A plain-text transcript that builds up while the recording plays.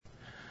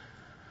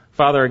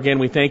Father, again,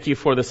 we thank you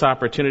for this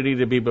opportunity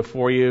to be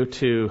before you,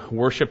 to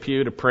worship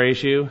you, to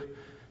praise you,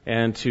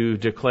 and to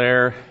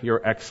declare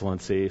your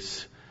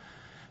excellencies.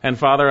 And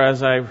Father,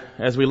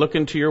 as we look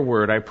into your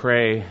word, I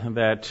pray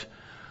that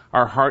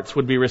our hearts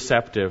would be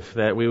receptive,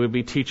 that we would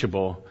be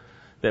teachable,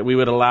 that we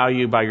would allow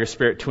you by your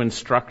Spirit to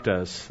instruct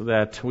us,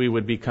 that we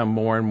would become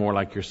more and more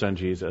like your Son,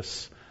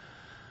 Jesus.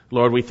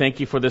 Lord, we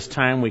thank you for this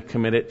time. We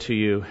commit it to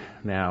you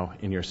now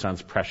in your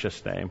Son's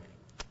precious name.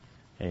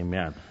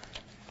 Amen.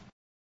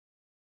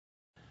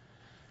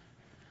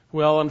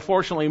 Well,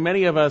 unfortunately,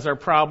 many of us are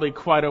probably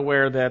quite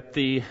aware that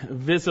the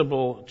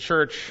visible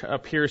church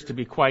appears to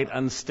be quite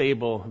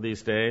unstable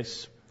these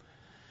days.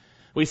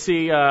 We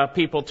see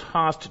people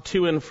tossed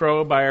to and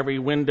fro by every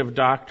wind of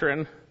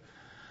doctrine.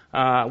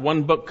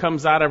 One book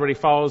comes out, everybody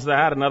follows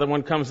that. Another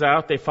one comes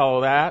out, they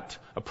follow that.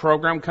 A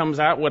program comes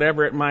out,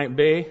 whatever it might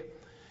be.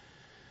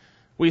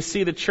 We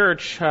see the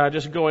church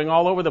just going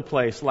all over the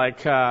place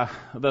like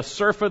the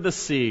surf of the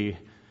sea,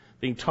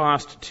 being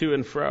tossed to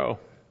and fro.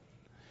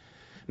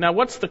 Now,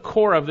 what's the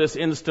core of this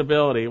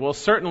instability? Well,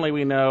 certainly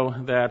we know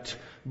that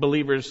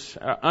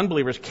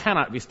unbelievers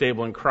cannot be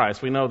stable in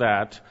Christ. We know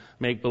that,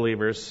 make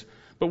believers.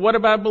 But what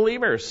about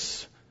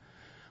believers?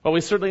 Well,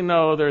 we certainly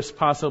know there's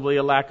possibly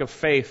a lack of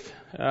faith.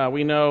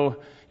 We know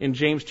in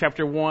James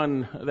chapter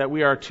 1 that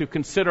we are to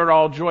consider it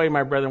all joy,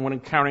 my brethren, when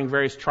encountering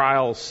various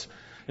trials,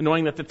 and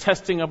knowing that the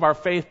testing of our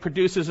faith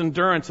produces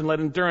endurance, and let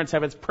endurance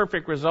have its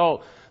perfect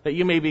result, that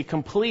you may be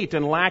complete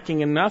and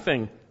lacking in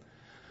nothing.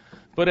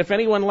 But if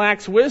anyone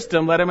lacks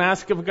wisdom, let him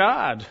ask of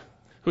God,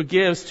 who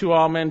gives to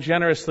all men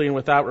generously and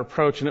without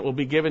reproach, and it will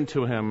be given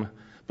to him.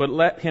 But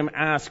let him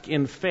ask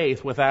in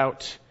faith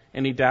without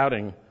any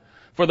doubting.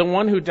 For the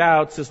one who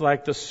doubts is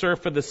like the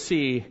surf of the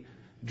sea,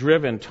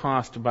 driven,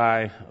 tossed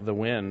by the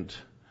wind.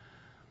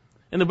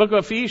 In the book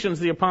of Ephesians,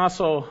 the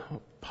Apostle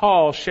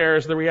Paul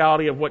shares the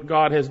reality of what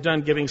God has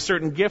done, giving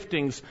certain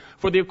giftings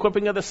for the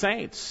equipping of the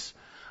saints,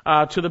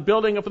 to the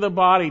building up of the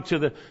body, to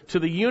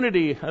the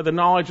unity of the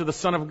knowledge of the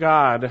Son of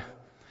God.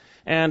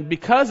 And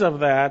because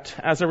of that,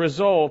 as a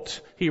result,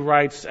 he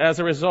writes,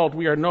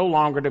 we are no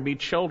longer to be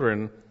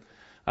children,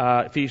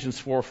 Ephesians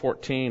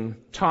 4:14,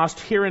 tossed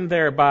here and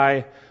there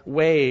by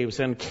waves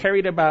and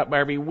carried about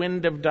by every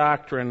wind of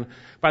doctrine,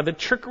 by the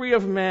trickery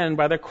of men,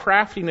 by the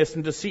craftiness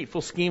and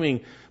deceitful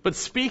scheming. But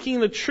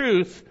speaking the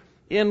truth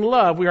in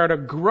love, we are to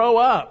grow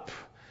up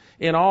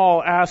in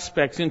all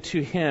aspects into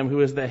him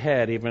who is the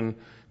head, even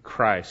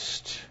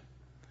Christ.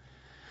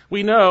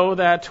 We know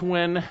that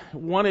when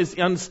one is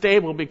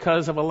unstable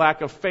because of a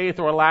lack of faith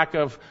or a lack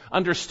of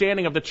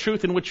understanding of the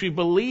truth in which we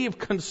believe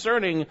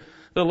concerning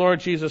the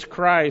Lord Jesus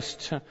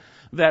Christ,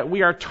 that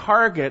we are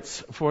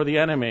targets for the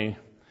enemy.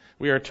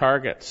 We are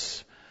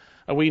targets.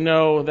 We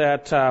know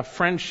that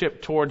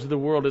friendship towards the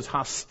world is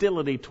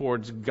hostility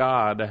towards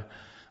God.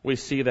 We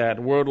see that,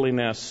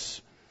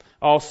 worldliness.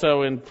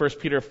 Also in 1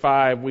 Peter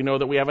 5, we know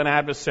that we have an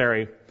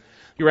adversary.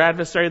 Your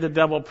adversary, the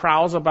devil,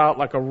 prowls about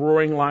like a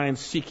roaring lion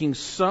seeking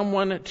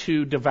someone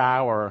to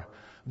devour,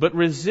 but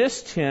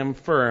resist him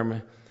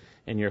firm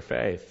in your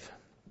faith.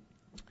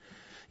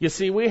 You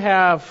see, we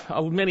have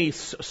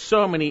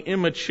so many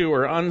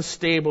immature,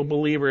 unstable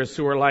believers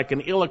who are like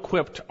an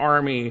ill-equipped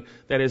army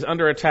that is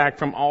under attack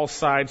from all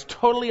sides,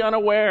 totally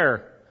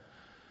unaware.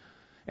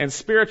 And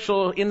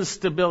spiritual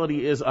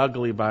instability is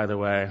ugly, by the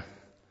way.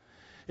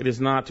 It is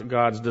not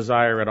God's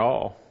desire at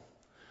all.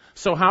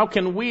 So how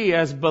can we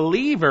as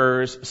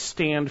believers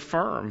stand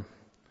firm?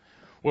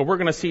 Well, we're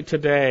going to see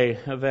today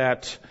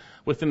that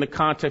within the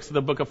context of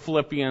the book of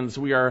Philippians,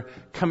 we are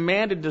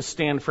commanded to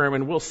stand firm,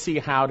 and we'll see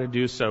how to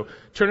do so.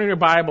 Turn in your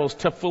Bibles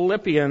to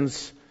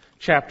Philippians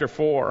chapter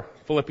 4.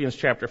 Philippians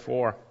chapter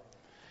 4.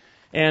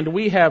 And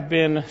we have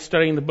been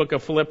studying the book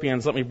of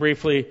Philippians. Let me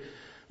briefly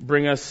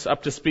bring us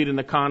up to speed in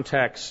the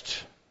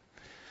context.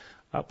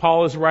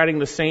 Paul is writing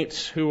the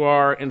saints who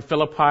are in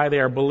Philippi. They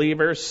are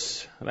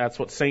believers. That's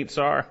what saints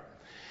are.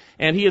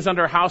 And he is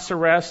under house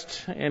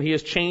arrest, and he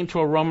is chained to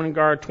a Roman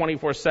guard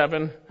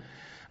 24/7.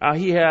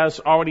 He has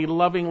already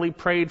lovingly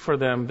prayed for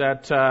them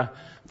that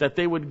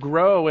they would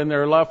grow in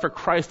their love for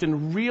Christ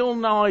in real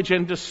knowledge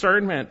and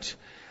discernment.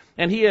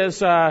 And he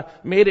has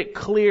made it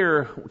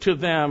clear to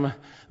them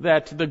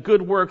that the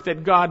good work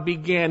that God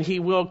began, he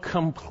will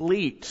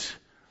complete.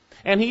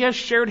 And he has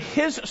shared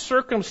his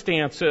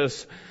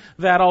circumstances,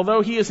 that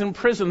although he is in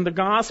prison, the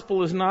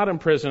gospel is not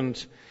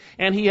imprisoned.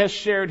 And he has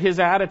shared his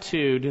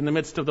attitude in the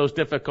midst of those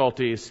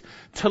difficulties.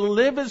 To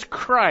live is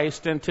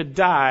Christ and to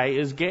die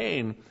is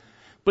gain.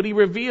 But he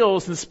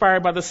reveals,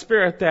 inspired by the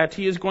Spirit, that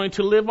he is going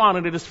to live on,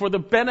 and it is for the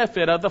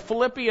benefit of the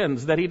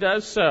Philippians that he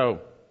does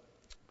so.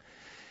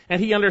 And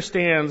he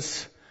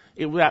understands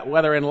that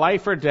whether in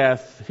life or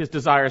death, his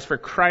desire is for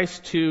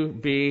Christ to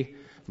be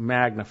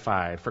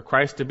magnified. For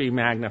Christ to be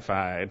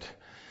magnified.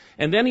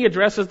 And then he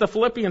addresses the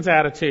Philippians'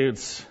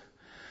 attitudes.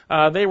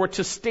 They were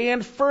to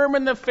stand firm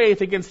in the faith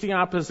against the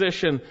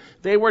opposition.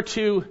 They were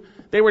to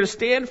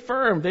stand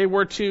firm. They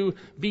were to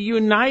be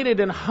united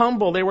and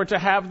humble. They were to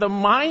have the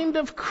mind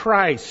of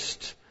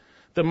Christ.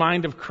 The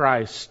mind of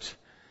Christ.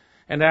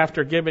 And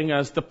after giving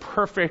us the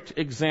perfect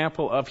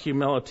example of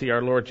humility,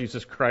 our Lord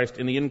Jesus Christ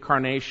in the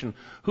incarnation,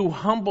 who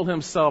humbled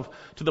himself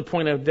to the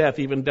point of death,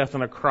 even death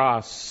on a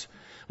cross,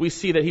 we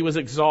see that he was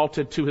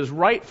exalted to his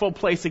rightful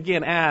place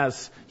again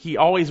as he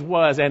always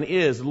was and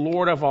is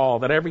Lord of all,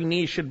 that every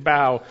knee should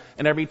bow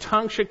and every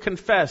tongue should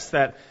confess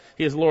that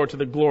he is Lord to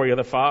the glory of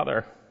the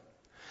Father.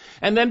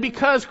 And then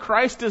because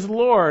Christ is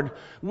Lord,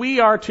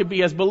 we are to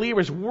be, as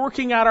believers,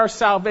 working out our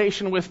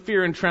salvation with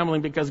fear and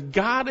trembling because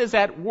God is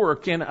at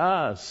work in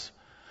us.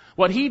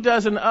 What he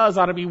does in us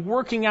ought to be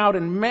working out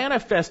and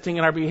manifesting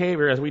in our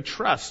behavior as we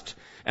trust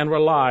and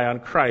rely on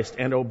Christ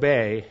and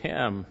obey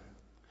him.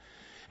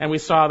 And we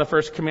saw the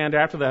first command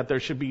after that, there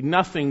should be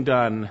nothing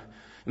done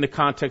in the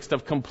context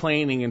of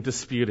complaining and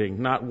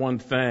disputing. Not one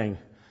thing.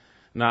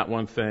 Not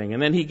one thing.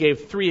 And then he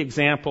gave 3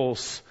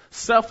 examples,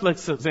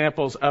 selfless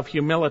examples of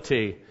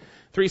humility.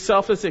 3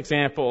 selfless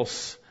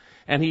examples.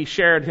 And he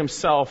shared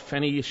himself,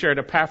 and he shared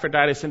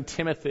Epaphroditus and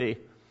Timothy.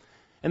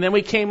 And then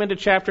we came into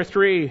chapter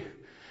 3,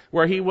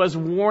 where he was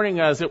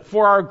warning us that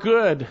for our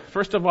good,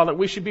 first of all, that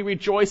we should be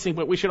rejoicing,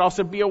 but we should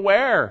also be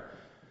aware.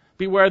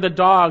 Beware the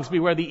dogs,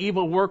 beware the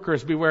evil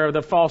workers, beware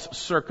the false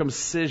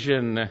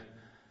circumcision. And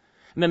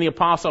then the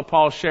Apostle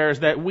Paul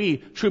shares that we,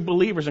 true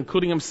believers,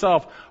 including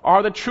himself,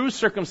 are the true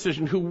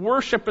circumcision who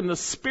worship in the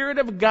Spirit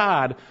of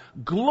God,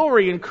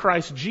 glory in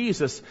Christ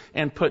Jesus,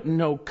 and put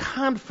no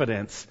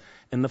confidence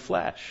in the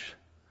flesh.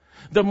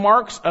 The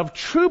marks of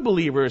true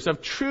believers,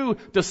 of true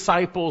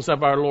disciples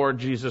of our Lord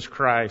Jesus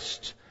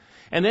Christ.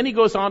 And then he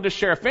goes on to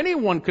share, if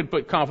anyone could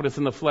put confidence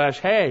in the flesh,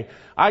 hey,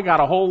 I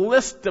got a whole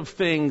list of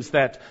things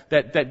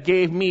that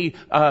gave me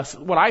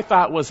what I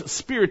thought was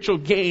spiritual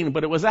gain,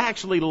 but it was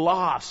actually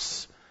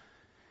loss.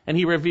 And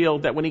he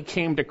revealed that when he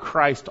came to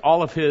Christ,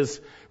 all of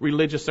his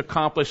religious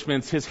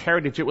accomplishments, his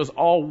heritage, it was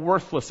all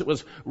worthless. It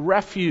was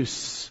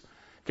refuse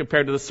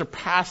compared to the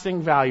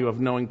surpassing value of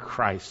knowing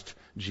Christ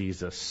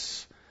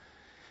Jesus.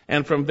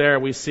 And from there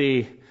we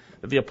see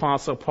that the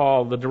Apostle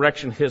Paul, the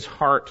direction his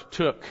heart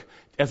took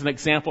as an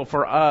example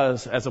for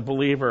us as a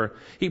believer.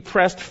 He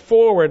pressed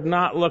forward,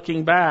 not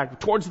looking back,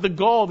 towards the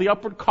goal, the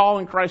upward call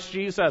in Christ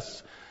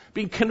Jesus,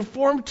 being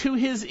conformed to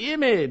his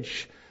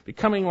image,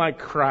 becoming like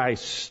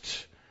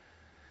Christ.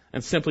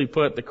 And simply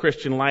put, the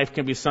Christian life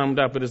can be summed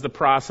up. It is the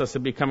process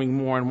of becoming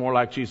more and more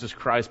like Jesus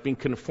Christ, being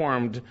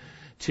conformed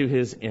to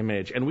his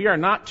image. And we are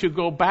not to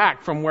go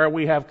back from where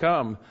we have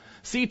come.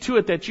 See to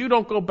it that you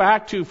don't go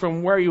back to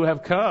from where you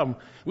have come.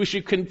 We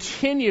should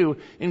continue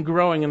in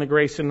growing in the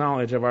grace and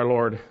knowledge of our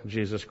Lord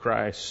Jesus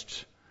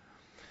Christ.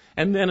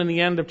 And then in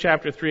the end of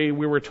chapter 3,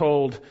 we were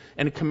told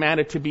and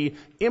commanded to be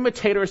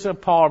imitators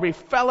of Paul, be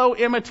fellow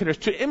imitators,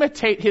 to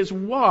imitate his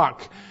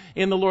walk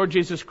in the Lord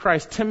Jesus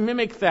Christ, to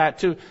mimic that,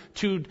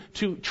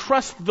 to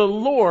trust the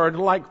Lord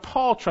like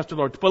Paul trusted the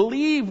Lord, to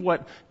believe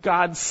what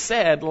God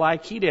said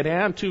like he did,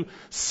 and to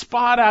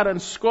spot out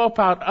and scope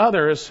out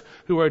others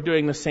who are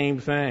doing the same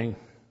thing.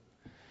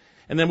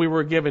 And then we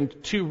were given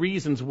 2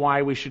 reasons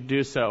why we should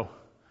do so.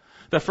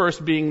 The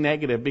first being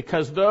negative,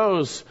 because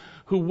those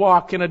who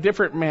walk in a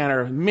different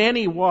manner,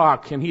 many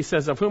walk, and he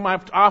says, of whom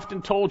I've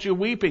often told you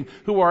weeping,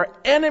 who are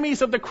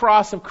enemies of the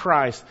cross of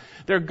Christ.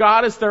 Their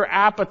God is their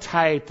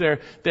appetite,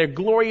 their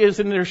glory is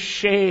in their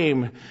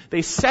shame.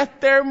 They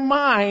set their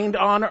mind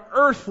on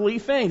earthly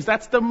things.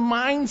 That's the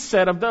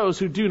mindset of those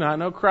who do not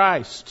know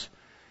Christ.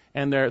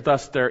 And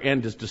thus their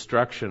end is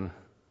destruction.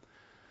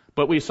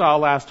 But we saw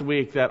last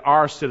week that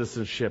our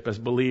citizenship as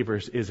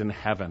believers is in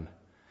heaven.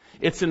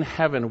 It's in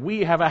heaven.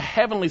 We have a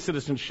heavenly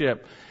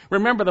citizenship.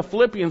 Remember, the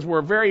Philippians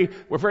were very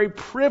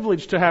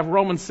privileged to have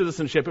Roman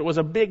citizenship. It was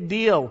a big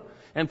deal.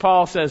 And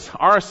Paul says,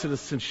 our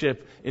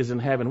citizenship is in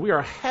heaven. We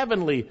are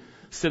heavenly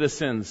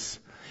citizens.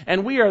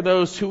 And we are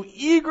those who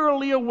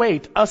eagerly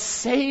await a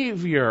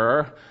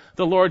Savior,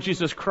 the Lord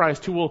Jesus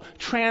Christ, who will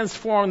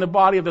transform the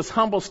body of this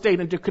humble state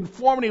into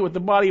conformity with the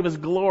body of his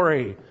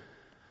glory.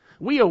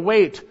 We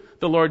await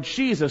the Lord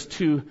Jesus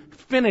to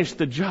finish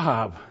the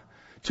job,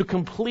 to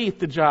complete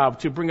the job,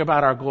 to bring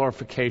about our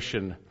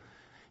glorification.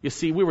 You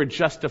see, we were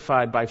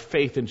justified by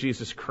faith in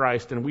Jesus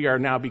Christ, and we are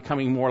now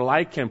becoming more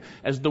like him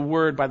as the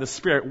Word by the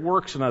Spirit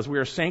works in us. We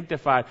are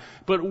sanctified,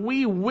 but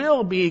we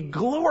will be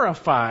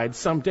glorified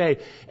someday.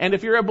 And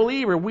if you're a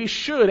believer, we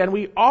should, and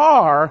we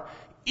are,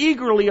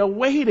 eagerly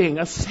awaiting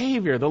a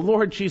Savior, the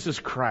Lord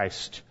Jesus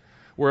Christ.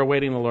 We're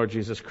awaiting the Lord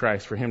Jesus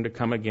Christ for him to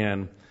come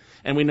again.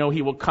 And we know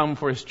he will come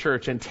for his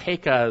church and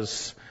take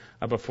us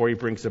before he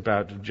brings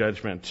about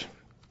judgment.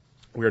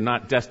 We are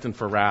not destined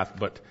for wrath,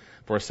 but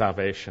for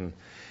salvation.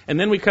 And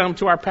then we come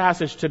to our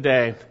passage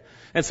today.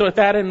 And so with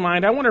that in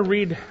mind, I want to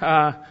read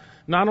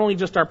not only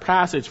just our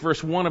passage,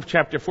 verse 1 of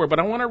chapter 4, but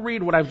I want to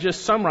read what I've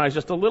just summarized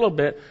just a little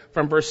bit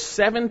from verse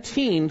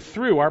 17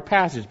 through our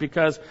passage,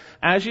 because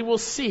as you will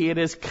see, it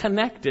is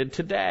connected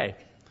today.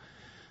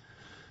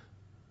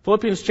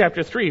 Philippians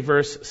chapter 3,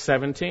 verse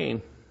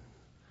 17.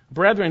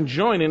 Brethren,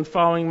 join in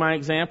following my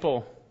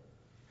example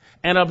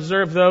and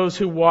observe those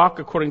who walk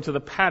according to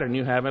the pattern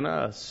you have in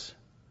us.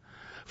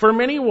 For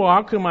many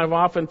walk, whom I've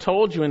often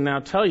told you and now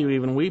tell you,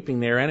 even weeping,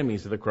 they are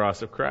enemies of the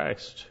cross of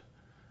Christ.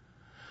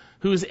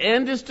 whose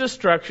end is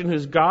destruction,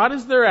 whose God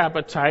is their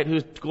appetite,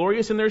 who's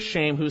glorious in their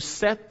shame, who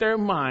set their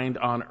mind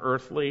on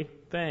earthly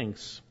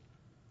things.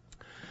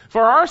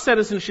 For our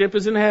citizenship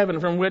is in heaven,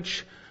 from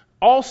which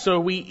also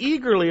we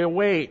eagerly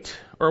wait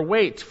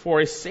for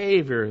a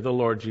Savior, the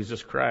Lord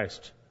Jesus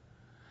Christ,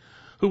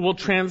 who will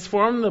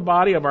transform the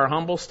body of our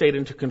humble state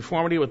into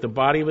conformity with the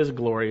body of his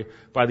glory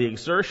by the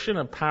exertion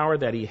of power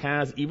that he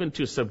has, even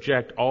to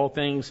subject all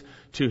things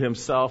to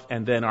himself.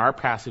 And then our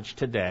passage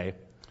today.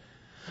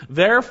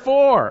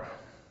 Therefore,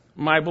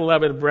 my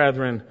beloved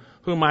brethren,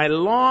 whom I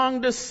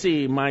long to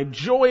see, my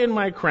joy and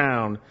my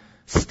crown,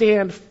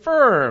 stand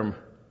firm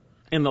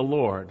in the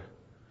Lord,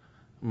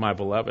 my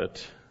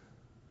beloved.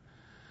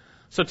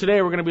 So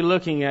today we're going to be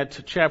looking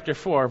at chapter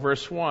 4,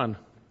 verse 1.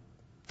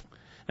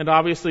 And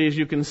obviously, as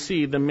you can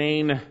see, the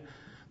main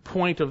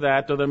point of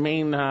that, or the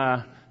main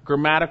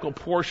grammatical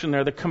portion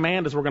there, the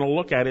command as we're going to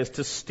look at is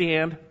to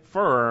stand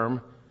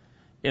firm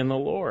in the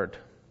Lord.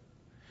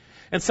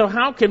 And so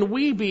how can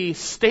we be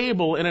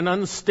stable in an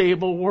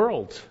unstable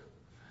world?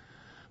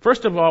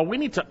 First of all, we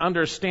need to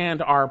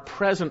understand our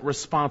present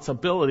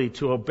responsibility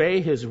to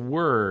obey his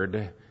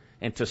word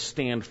and to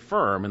stand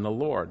firm in the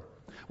Lord.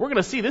 We're going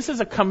to see this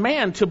is a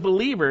command to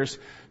believers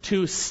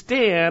to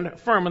stand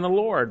firm in the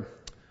Lord.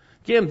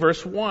 Again,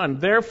 verse 1,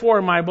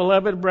 therefore, my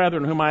beloved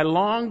brethren, whom I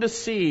long to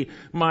see,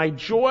 my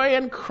joy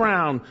and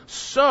crown,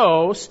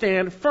 so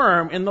stand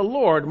firm in the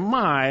Lord,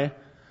 my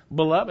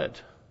beloved.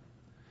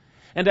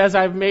 And as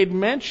I've made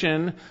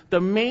mention,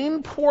 the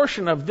main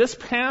portion of this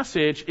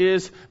passage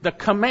is the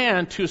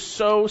command to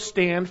so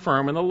stand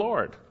firm in the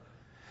Lord.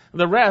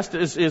 The rest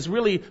is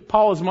really,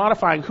 Paul is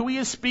modifying who he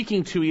is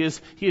speaking to. He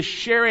is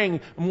sharing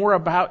more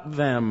about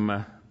them.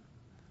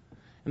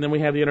 And then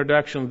we have the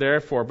introduction,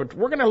 therefore. But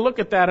we're going to look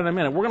at that in a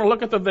minute. We're going to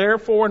look at the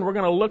therefore, and we're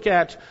going to look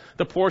at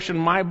the portion,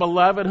 my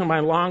beloved, whom I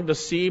long to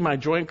see, my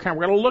joy and crown.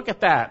 We're going to look at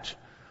that.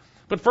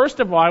 But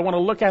first of all, I want to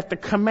look at the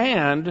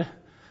command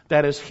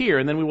that is here,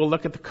 and then we will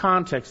look at the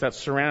context that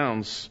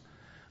surrounds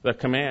the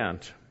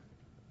command.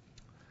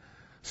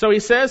 So he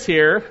says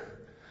here,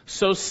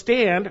 so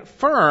stand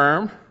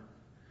firm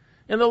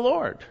in the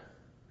Lord.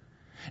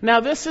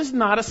 Now, this is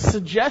not a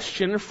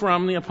suggestion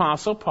from the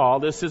Apostle Paul.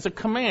 This is a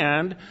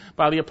command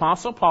by the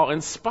Apostle Paul,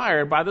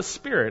 inspired by the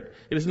Spirit.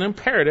 It is an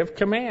imperative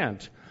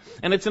command.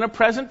 And it's in a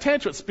present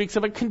tense. It speaks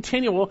of a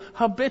continual,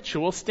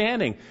 habitual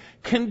standing.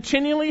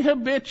 Continually,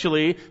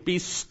 habitually, be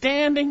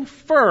standing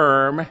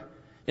firm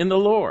in the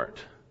Lord.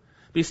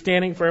 Be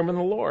standing firm in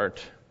the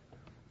Lord.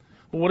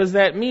 Well, what does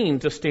that mean,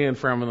 to stand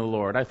firm in the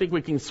Lord? I think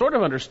we can sort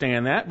of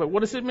understand that, but what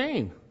does it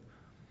mean?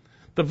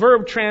 The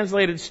verb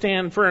translated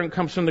stand firm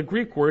comes from the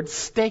Greek word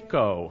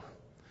steko.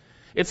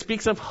 It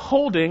speaks of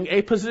holding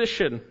a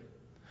position.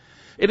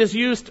 It is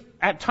used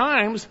at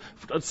times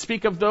to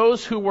speak of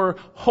those who were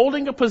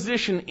holding a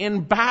position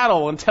in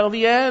battle until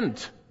the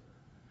end,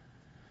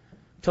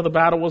 till the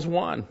battle was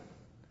won.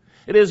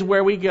 It is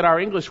where we get our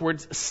English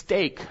words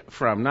stake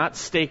from. Not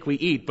steak we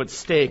eat, but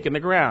stake in the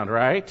ground,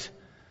 right?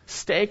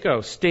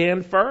 Steko,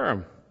 stand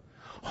firm.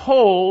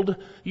 Hold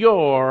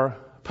your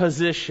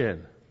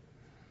position.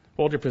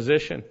 Hold your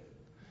position.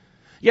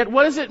 Yet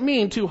what does it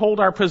mean to hold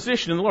our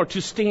position in the Lord?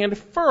 To stand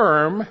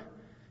firm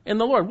in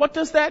the Lord. What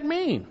does that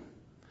mean?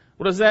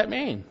 What does that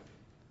mean?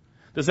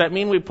 Does that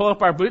mean we pull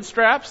up our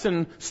bootstraps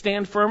and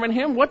stand firm in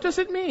Him? What does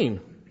it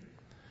mean?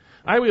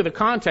 I believe the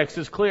context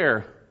is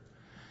clear.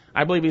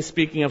 I believe he's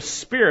speaking of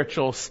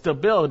spiritual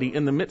stability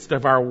in the midst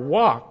of our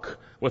walk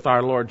with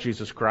our Lord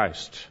Jesus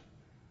Christ.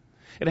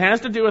 It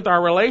has to do with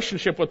our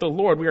relationship with the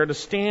Lord. We are to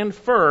stand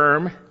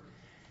firm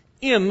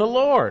in the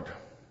Lord.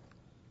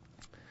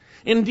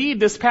 Indeed,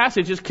 this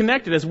passage is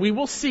connected, as we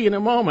will see in a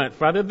moment,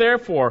 rather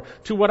therefore,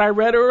 to what I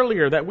read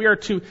earlier, that we are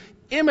to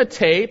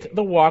imitate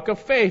the walk of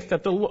faith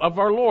of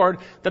our Lord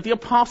that the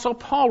Apostle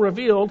Paul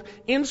revealed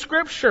in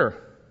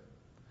Scripture.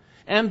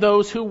 And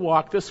those who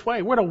walk this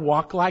way. We're to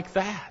walk like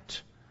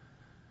that.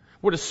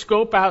 We're to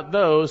scope out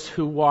those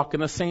who walk in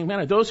the same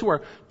manner. Those who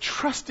are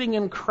trusting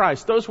in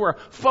Christ. Those who are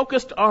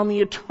focused on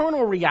the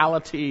eternal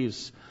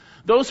realities.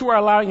 Those who are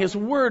allowing His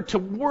Word to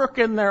work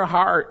in their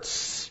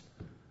hearts.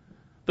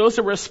 Those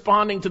who are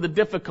responding to the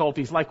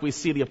difficulties like we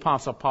see the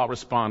Apostle Paul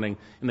responding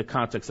in the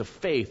context of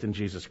faith in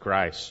Jesus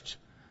Christ.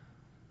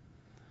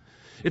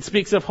 It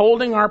speaks of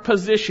holding our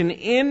position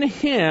in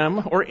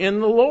Him or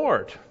in the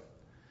Lord.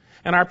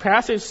 And our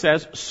passage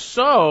says,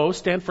 so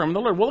stand firm in the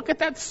Lord. We'll look at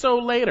that so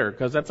later,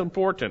 because that's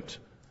important.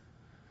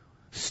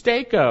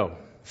 Steko,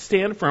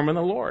 stand firm in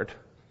the Lord.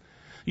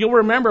 You'll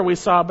remember we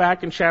saw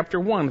back in chapter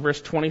 1,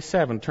 verse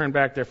 27. Turn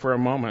back there for a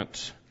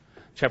moment.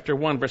 Chapter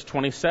 1, verse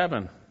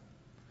 27.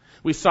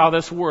 We saw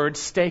this word,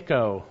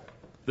 steko,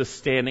 the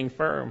standing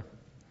firm.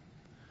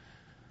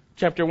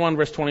 Chapter 1,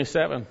 verse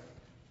 27.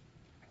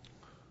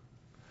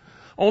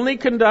 Only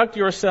conduct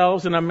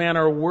yourselves in a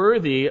manner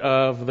worthy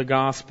of the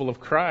gospel of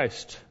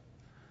Christ,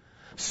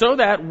 so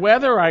that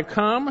whether I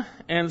come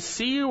and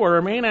see you or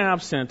remain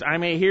absent, I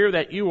may hear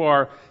that you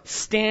are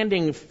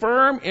standing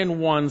firm in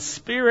one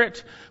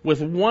spirit,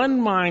 with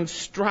one mind,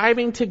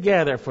 striving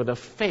together for the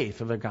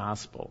faith of the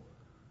gospel.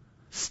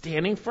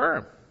 Standing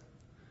firm.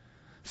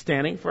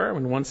 standing firm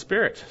in one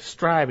spirit,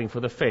 striving for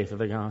the faith of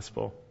the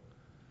gospel.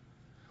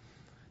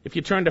 If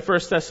you turn to 1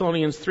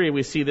 Thessalonians 3,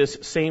 we see this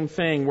same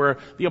thing where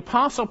the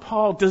Apostle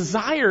Paul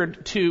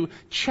desired to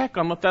check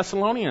on the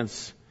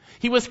Thessalonians.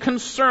 He was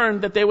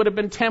concerned that they would have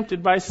been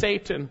tempted by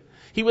Satan.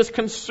 He was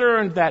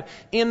concerned that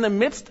in the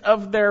midst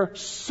of their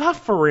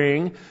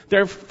suffering,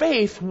 their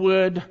faith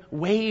would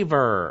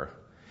waver.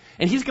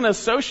 And he's going to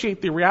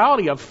associate the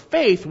reality of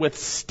faith with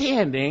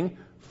standing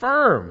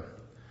firm.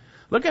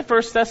 Look at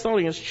 1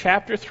 Thessalonians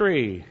chapter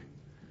 3,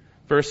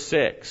 verse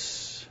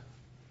 6.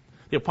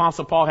 The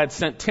Apostle Paul had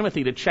sent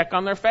Timothy to check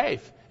on their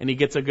faith, and he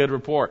gets a good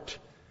report.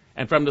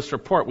 And from this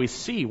report, we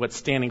see what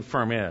standing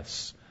firm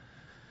is.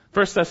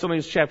 1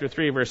 Thessalonians chapter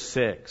 3, verse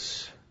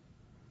 6.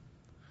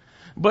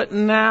 But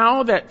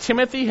now that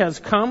Timothy has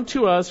come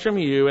to us from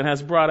you and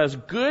has brought us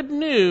good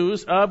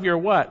news of your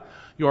what?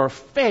 Your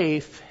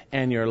faith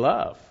and your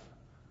love.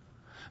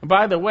 And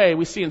by the way,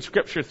 we see in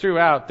Scripture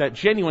throughout that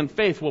genuine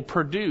faith will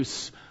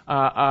produce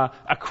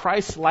a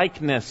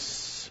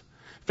Christ-likeness.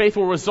 Faith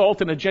will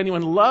result in a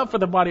genuine love for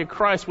the body of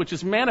Christ, which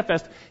is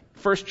manifest,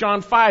 1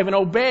 John 5, in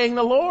obeying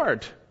the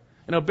Lord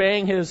and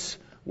obeying His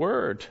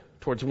word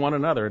towards one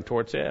another and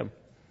towards Him.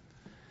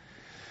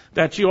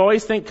 That you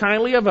always think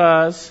kindly of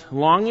us,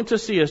 longing to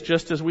see us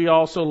just as we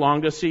also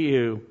long to see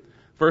you.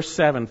 Verse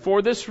 7,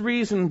 for this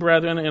reason,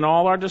 brethren, in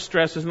all our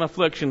distresses and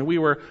affliction, we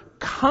were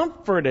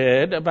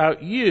comforted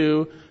about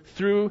you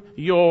through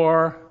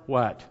your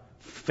what?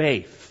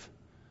 Faith.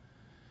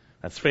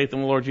 That's faith in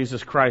the Lord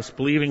Jesus Christ,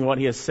 believing what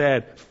He has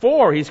said.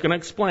 For, He's going to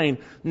explain,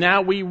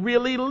 now we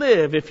really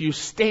live if you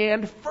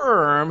stand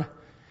firm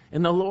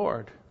in the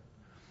Lord.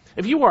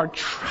 If you are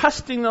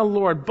trusting the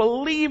Lord,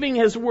 believing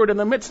His word in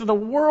the midst of the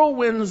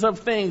whirlwinds of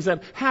things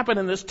that happen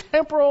in this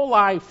temporal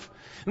life,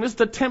 and this is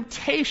the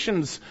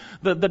temptations,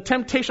 the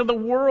temptation of the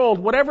world,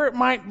 whatever it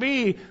might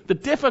be, the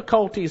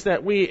difficulties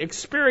that we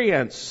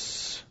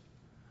experience,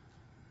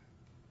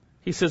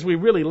 He says we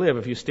really live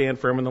if you stand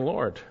firm in the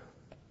Lord.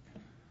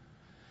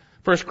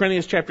 1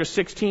 Corinthians chapter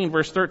 16,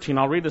 verse 13.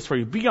 I'll read this for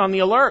you. Be on the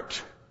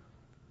alert.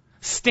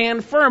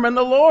 Stand firm in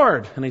the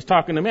Lord. And he's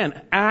talking to men.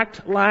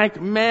 Act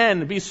like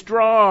men. Be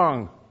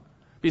strong.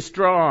 Be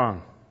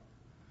strong.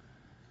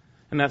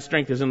 And that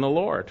strength is in the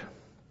Lord.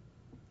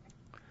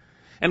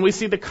 And we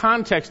see the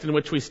context in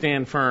which we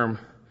stand firm.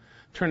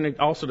 Turn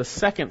also to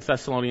 2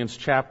 Thessalonians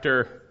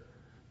chapter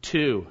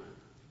 2.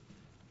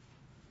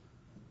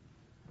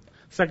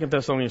 2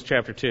 Thessalonians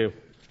chapter 2.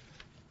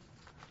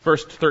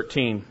 Verse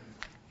 13.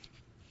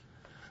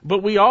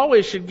 But we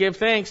always should give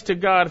thanks to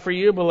God for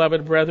you,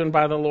 beloved brethren,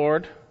 by the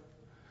Lord.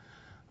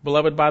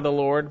 Beloved by the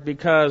Lord,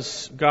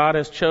 because God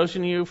has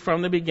chosen you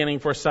from the beginning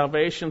for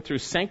salvation through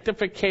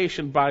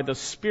sanctification by the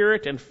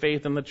Spirit and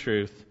faith in the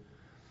truth.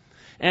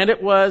 And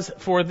it was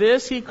for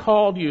this He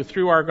called you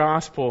through our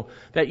gospel,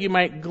 that you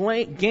might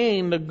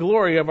gain the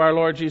glory of our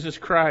Lord Jesus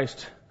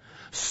Christ.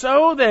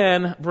 So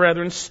then,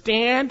 brethren,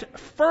 stand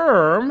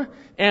firm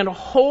and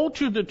hold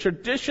to the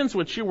traditions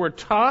which you were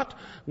taught,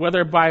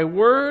 whether by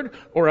word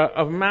or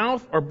of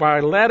mouth or by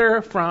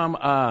letter from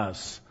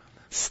us.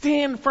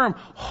 Stand firm.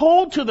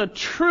 Hold to the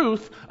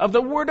truth of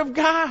the Word of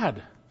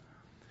God.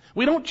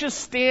 We don't just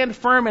stand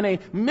firm in a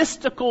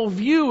mystical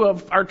view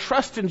of our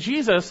trust in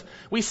Jesus.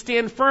 We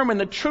stand firm in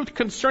the truth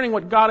concerning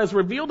what God has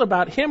revealed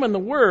about Him in the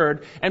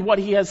Word and what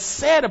He has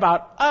said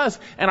about us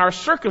and our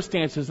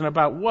circumstances and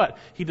about what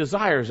He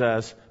desires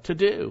us to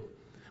do.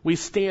 We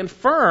stand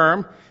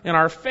firm in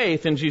our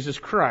faith in Jesus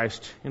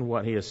Christ and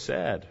what He has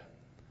said.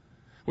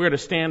 We are to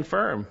stand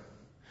firm.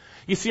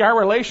 You see, our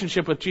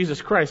relationship with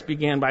Jesus Christ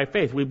began by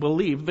faith. We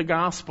believed the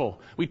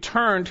gospel. We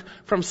turned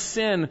from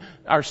sin,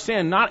 our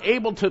sin, not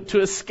able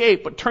to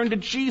escape, but turned to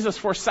Jesus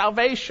for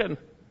salvation.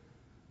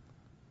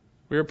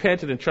 We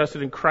repented and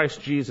trusted in Christ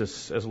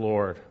Jesus as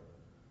Lord.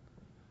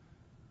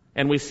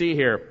 And we see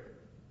here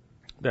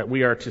that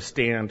we are to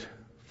stand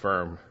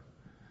firm.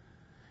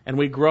 And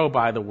we grow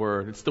by the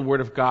Word. It's the Word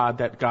of God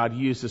that God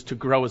uses to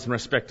grow us in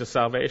respect to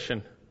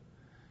salvation.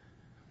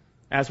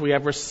 As we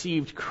have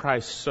received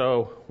Christ,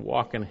 so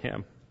walk in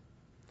Him.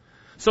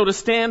 So to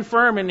stand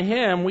firm in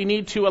Him, we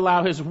need to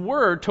allow His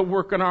Word to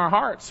work in our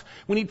hearts.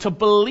 We need to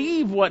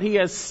believe what He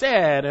has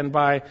said and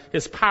by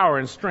His power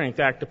and strength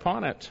act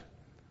upon it.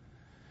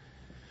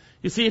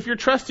 You see, if you're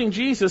trusting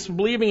Jesus,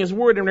 believing His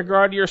Word in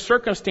regard to your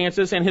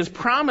circumstances and His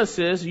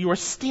promises, you are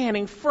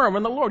standing firm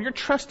in the Lord. You're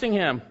trusting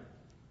Him.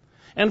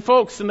 And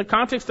folks, in the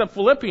context of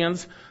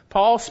Philippians,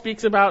 Paul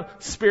speaks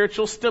about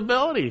spiritual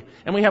stability.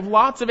 And we have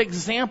lots of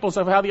examples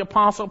of how the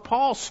Apostle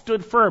Paul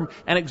stood firm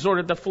and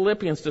exhorted the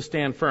Philippians to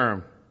stand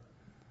firm.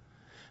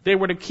 They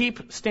were to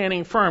keep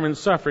standing firm in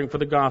suffering for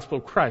the gospel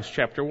of Christ,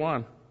 chapter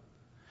 1.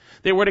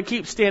 They were to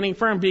keep standing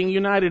firm, being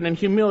united in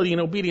humility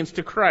and obedience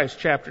to Christ,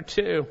 chapter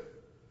 2.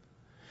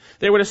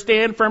 They were to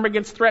stand firm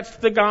against threats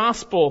to the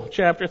gospel,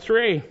 chapter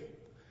 3.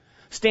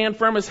 Stand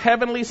firm as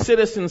heavenly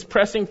citizens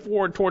pressing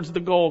forward towards the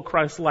goal,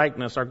 Christ's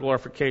likeness, our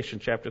glorification,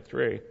 chapter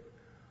 3.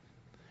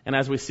 And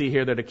as we see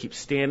here, they're to keep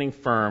standing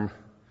firm,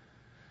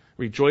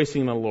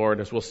 rejoicing in the Lord,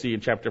 as we'll see in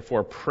chapter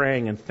 4,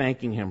 praying and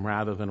thanking Him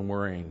rather than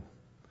worrying.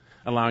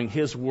 allowing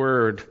His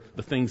Word,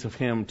 the things of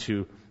Him,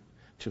 to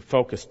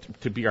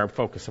be our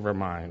focus of our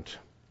mind.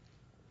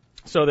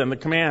 So then, the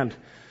command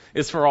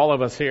is for all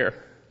of us here,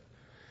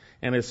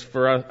 and it's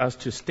for us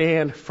to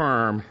stand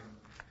firm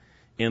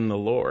in the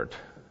Lord.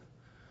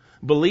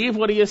 Believe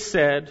what He has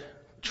said.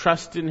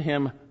 Trust in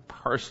Him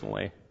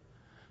personally.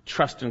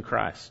 Trust in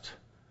Christ.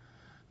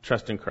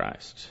 Trust in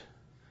Christ.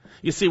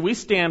 You see, we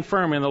stand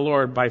firm in the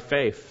Lord by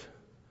faith.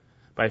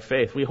 By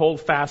faith. We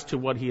hold fast to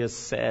what He has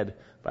said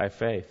by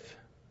faith.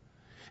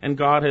 And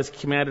God has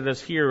commanded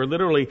us here,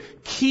 literally,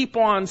 keep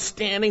on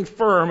standing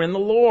firm in the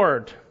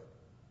Lord.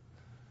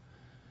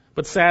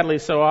 But sadly,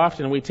 so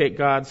often we take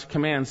God's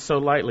commands so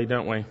lightly,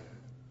 don't we?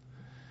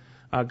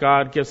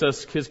 God gives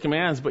us His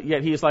commands, but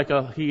yet He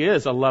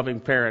is a loving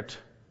parent.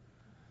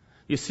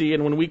 You see,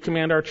 and when we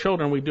command our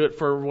children, we do it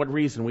for what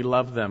reason? We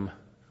love them.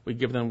 We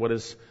give them what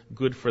is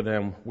good for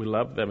them. We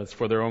love them. It's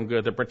for their own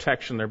good, their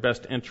protection, their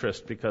best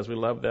interest, because we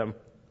love them.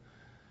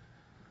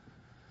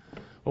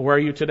 Well, where are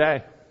you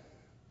today?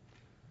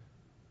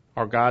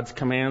 Are God's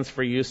commands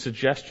for you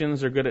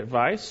suggestions or good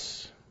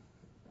advice?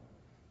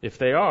 If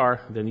they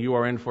are, then you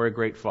are in for a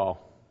great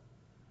fall.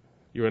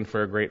 You're in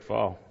for a great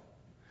fall.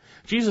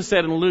 Jesus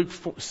said in Luke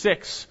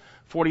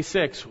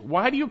 6:46,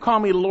 "Why do you call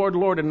me Lord,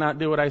 Lord, and not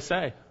do what I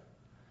say?"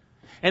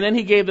 And then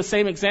He gave the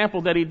same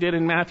example that He did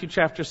in Matthew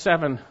chapter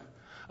 7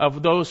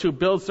 of those who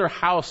builds their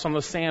house on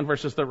the sand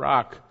versus the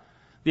rock.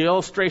 The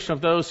illustration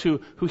of those who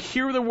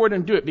hear the word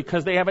and do it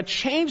because they have a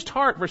changed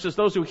heart versus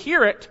those who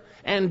hear it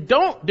and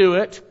don't do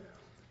it,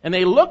 and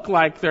they look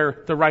like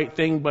they're the right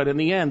thing, but in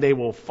the end they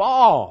will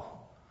fall.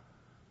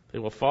 They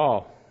will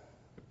fall.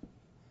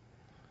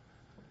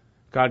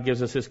 God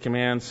gives us His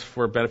commands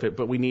for benefit,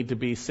 but we need to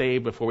be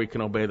saved before we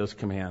can obey those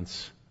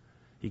commands.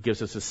 He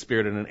gives us His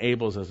Spirit and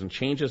enables us and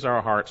changes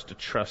our hearts to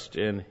trust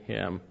in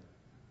Him.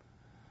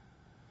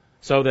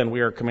 So then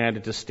we are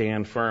commanded to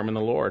stand firm in the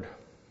Lord.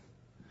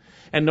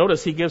 And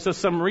notice He gives us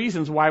some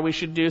reasons why we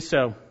should do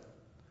so.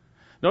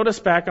 Notice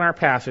back in our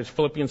passage,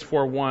 Philippians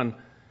 4:1,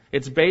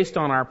 it's based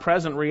on our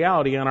present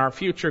reality and our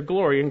future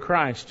glory in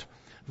Christ.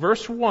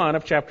 Verse 1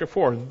 of chapter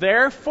 4,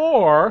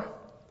 "Therefore,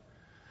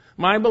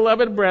 my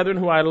beloved brethren,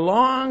 who I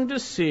long to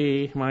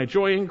see, my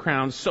joy and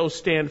crown, so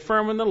stand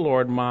firm in the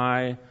Lord,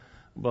 my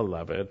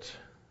beloved."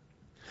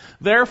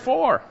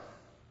 Therefore.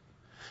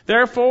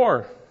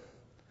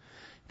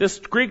 This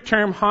Greek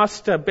term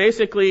hosta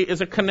basically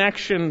is a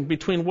connection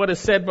between what is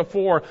said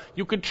before.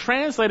 You could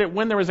translate it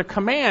when there is a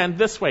command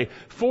this way: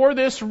 for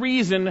this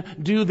reason,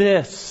 do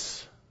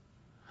this.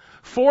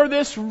 For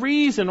this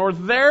reason, or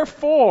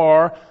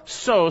therefore,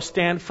 so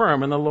stand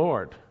firm in the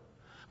Lord.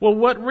 Well,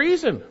 what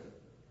reason?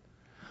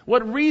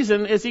 What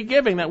reason is He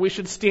giving that we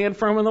should stand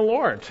firm in the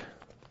Lord?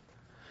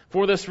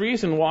 For this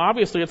reason, well,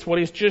 obviously it's what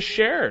He's just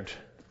shared.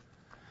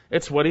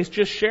 It's what He's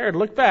just shared.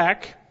 Look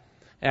back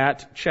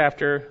at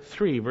chapter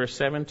 3, verse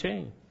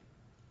 17.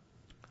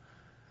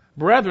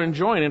 "Brethren,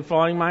 join in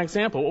following my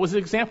example." What was the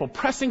example?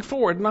 Pressing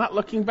forward, not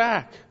looking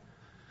back.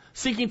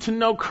 Seeking to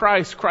know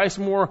Christ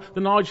more, the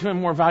knowledge of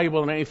Him more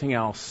valuable than anything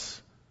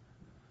else.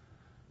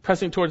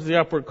 Pressing towards the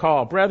upward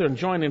call. "Brethren,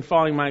 join in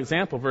following my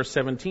example," verse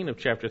 17 of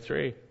chapter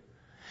 3.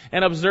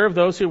 "And observe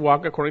those who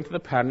walk according to the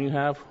pattern you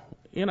have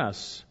in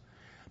us."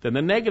 Then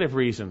the negative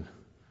reason.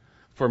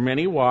 "For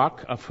many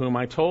walk, of whom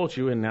I told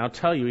you, and now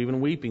tell you,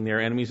 even weeping, they are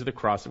enemies of the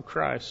cross of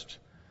Christ,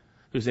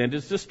 whose end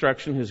is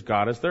destruction, whose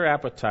God is their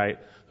appetite,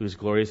 whose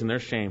glory is in their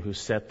shame, who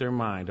set their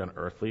mind on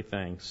earthly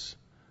things."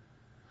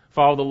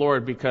 Follow the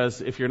Lord,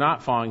 because if you're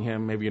not following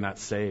Him, maybe you're not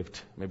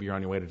saved. Maybe you're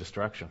on your way to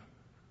destruction.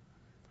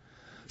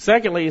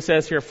 Secondly, He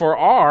says here, "For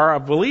our,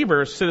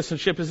 believers,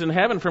 citizenship is in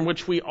heaven, from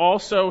which we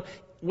also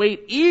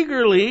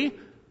eagerly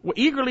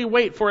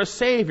wait for a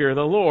Savior,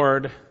 the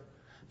Lord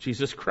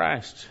Jesus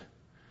Christ.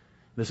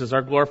 This is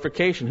our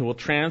glorification, who will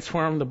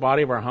transform the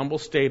body of our humble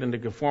state into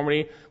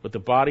conformity with the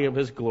body of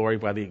His glory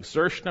by the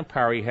exertion of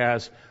power He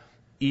has,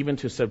 even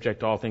to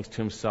subject all things to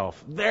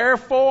Himself."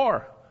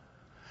 Therefore,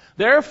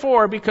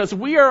 because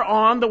we are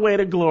on the way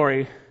to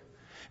glory,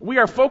 we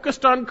are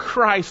focused on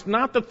Christ,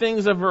 not the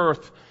things of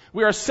earth.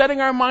 We are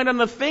setting our mind on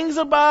the things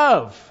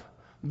above.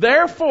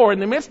 Therefore, in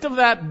the midst of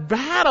that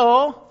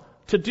battle,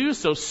 to do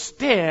so,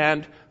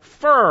 stand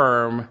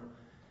firm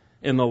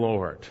in the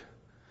Lord.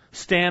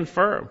 Stand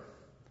firm.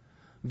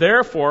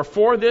 Therefore,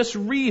 for this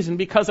reason,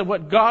 because of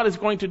what God is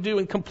going to do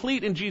and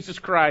complete in Jesus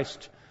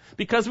Christ,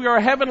 because we are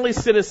heavenly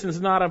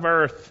citizens, not of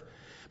earth,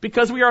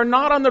 because we are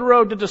not on the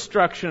road to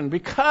destruction,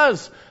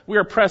 because we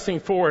are pressing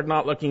forward,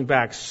 not looking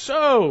back,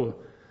 so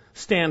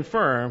stand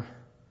firm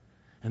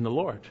in the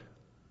Lord.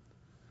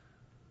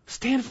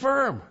 Stand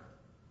firm.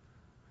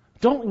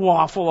 Don't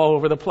waffle all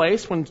over the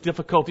place when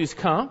difficulties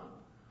come.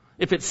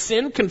 If it's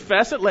sin,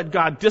 confess it. Let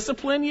God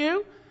discipline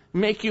you,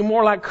 make you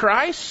more like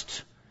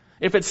Christ.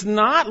 If it's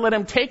not, let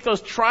Him take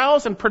those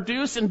trials and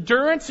produce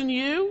endurance in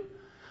you.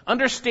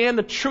 Understand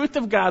the truth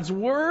of God's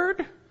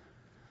Word.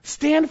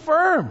 Stand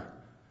firm.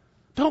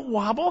 Don't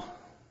wobble.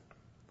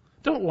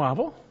 Don't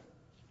wobble.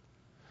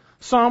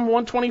 Psalm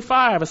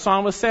 125, a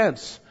psalm of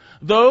ascents.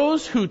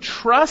 Those who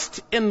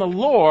trust in the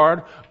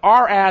Lord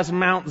are as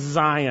Mount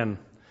Zion,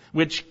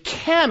 which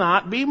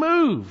cannot be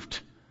moved,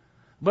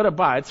 but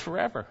abides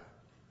forever.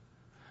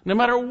 No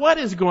matter what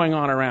is going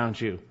on around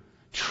you,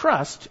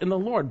 trust in the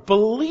Lord.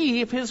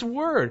 Believe His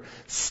word.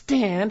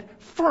 Stand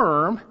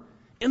firm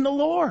in the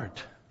Lord.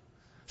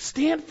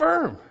 Stand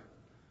firm.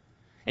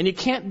 And you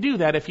can't do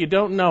that if you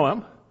don't know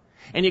Him.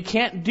 And you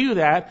can't do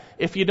that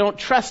if you don't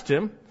trust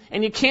Him.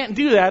 And you can't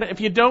do that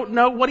if you don't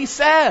know what He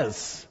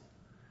says.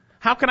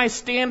 How can I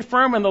stand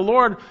firm in the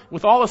Lord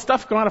with all the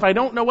stuff going on if I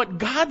don't know what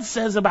God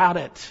says about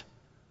it?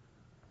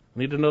 I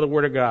need to know the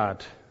Word of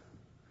God.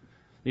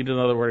 I need to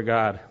know the Word of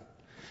God.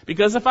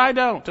 Because if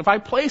I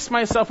place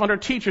myself under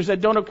teachers that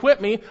don't equip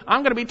me,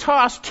 I'm going to be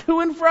tossed to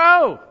and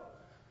fro.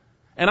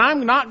 And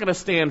I'm not going to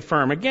stand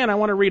firm. Again, I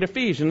want to read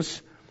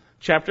Ephesians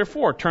chapter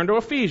 4. Turn to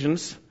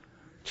Ephesians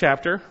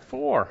chapter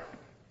 4.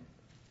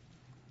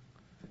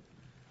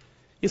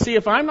 You see,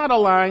 if I'm not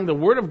allowing the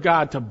Word of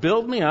God to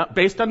build me up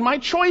based on my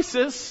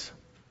choices,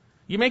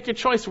 you make your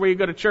choice where you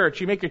go to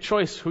church. You make your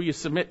choice who you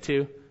submit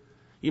to.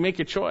 You make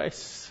your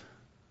choice.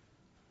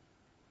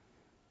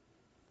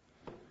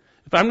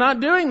 If I'm not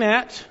doing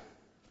that,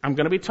 I'm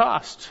going to be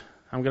tossed.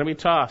 I'm going to be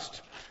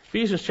tossed.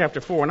 Ephesians chapter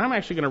 4, and I'm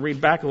actually going to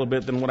read back a little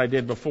bit than what I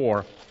did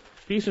before.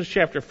 Ephesians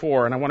chapter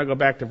 4, and I want to go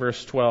back to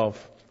verse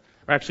 12,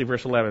 or actually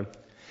verse 11.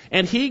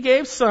 And He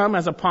gave some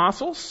as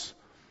apostles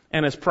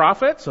and as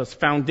prophets, so it's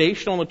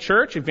foundational in the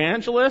church,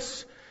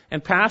 evangelists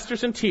and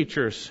pastors and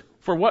teachers.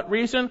 For what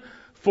reason?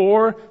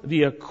 For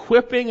the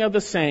equipping of the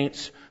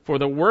saints, for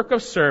the work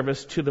of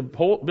service to the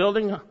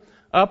building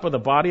up of the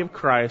body of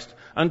Christ,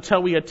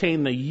 until we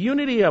attain the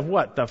unity of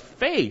what? The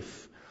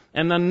faith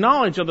and the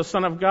knowledge of the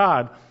Son of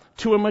God,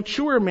 to a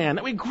mature man,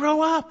 that we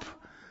grow up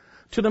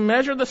to the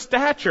measure of the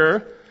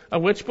stature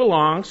of which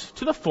belongs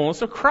to the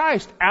fullness of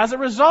Christ. As a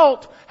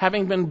result,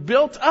 having been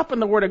built up in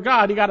the Word of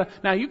God,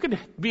 now you could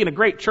be in a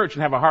great church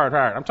and have a hard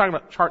heart. I'm talking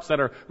about hearts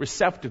that are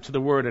receptive to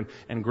the Word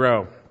and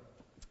grow. It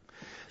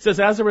says,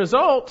 as a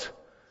result,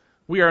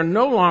 we are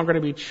no longer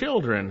to be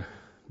children.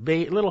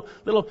 Little,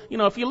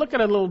 if you look at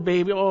a little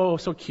baby, oh,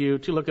 so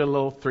cute. You look at a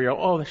little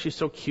 3-year-old, oh, she's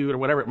so cute, or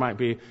whatever it might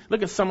be.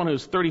 Look at someone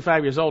who's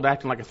 35 years old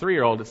acting like a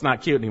 3-year-old. It's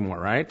not cute anymore,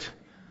 right?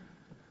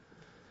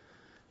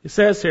 It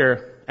says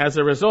here, as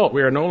a result,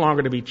 we are no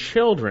longer to be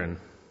children,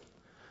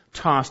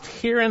 tossed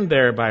here and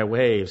there by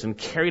waves and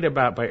carried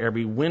about by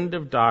every wind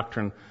of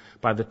doctrine,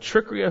 by the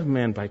trickery of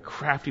men, by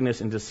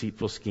craftiness and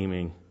deceitful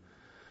scheming.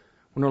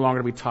 We're no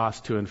longer to be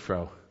tossed to and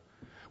fro.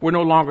 We're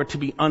no longer to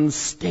be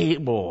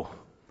unstable.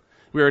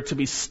 We are to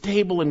be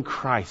stable in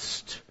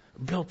Christ,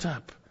 built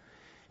up.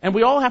 And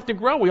we all have to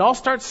grow. We all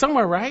start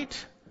somewhere,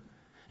 right?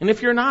 And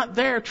if you're not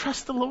there,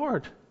 trust the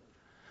Lord.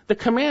 The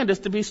command is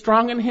to be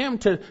strong in Him,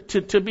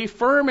 to be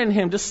firm in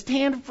Him, to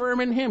stand firm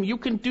in Him. You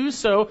can do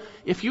so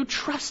if you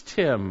trust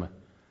Him.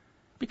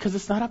 Because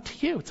it's not up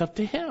to you, it's up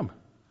to Him.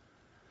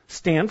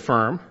 Stand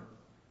firm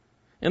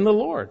in the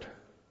Lord.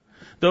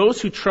 Those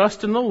who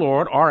trust in the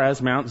Lord are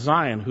as Mount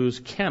Zion,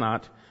 whose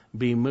cannot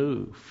be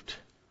moved.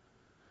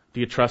 Do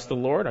you trust the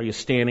Lord? Are you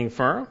standing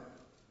firm?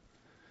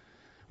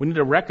 We need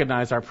to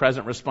recognize our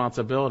present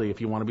responsibility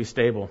if you want to be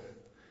stable,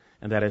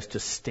 and that is to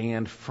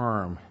stand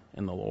firm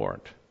in the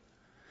Lord.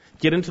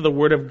 Get into the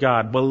Word of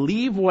God.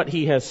 Believe what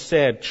He has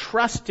said.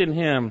 Trust in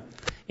Him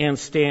and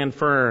stand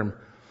firm.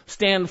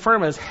 Stand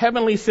firm as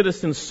heavenly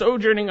citizens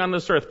sojourning on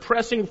this earth,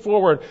 pressing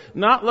forward,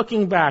 not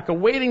looking back,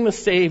 awaiting the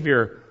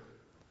Savior.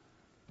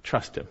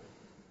 Trust Him.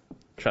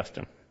 Trust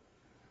Him.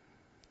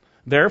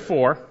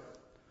 Therefore,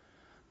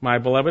 my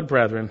beloved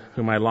brethren,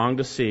 whom I long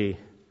to see,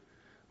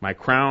 my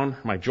crown,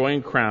 my joy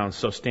and crown,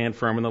 so stand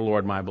firm in the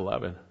Lord, my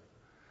beloved.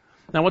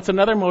 Now, what's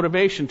another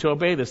motivation to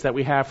obey this that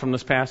we have from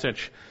this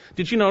passage?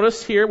 Did you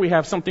notice here we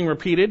have something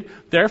repeated?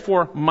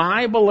 Therefore,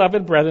 my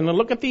beloved brethren, and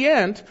look at the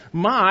end,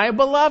 my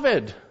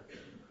beloved.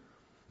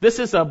 This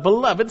is a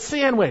beloved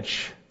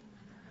sandwich.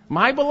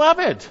 My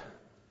beloved.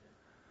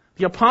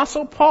 The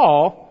Apostle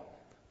Paul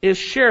is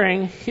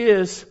sharing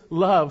his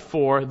love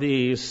for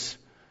these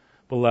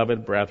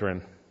beloved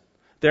brethren.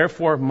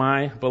 Therefore,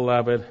 my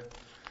beloved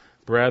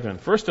brethren.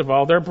 First of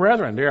all, they're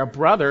brethren. They are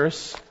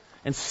brothers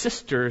and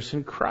sisters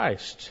in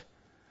Christ.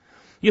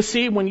 You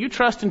see, when you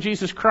trust in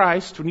Jesus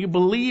Christ, when you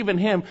believe in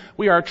Him,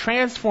 we are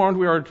transformed,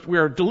 we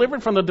are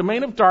delivered from the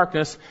domain of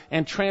darkness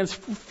and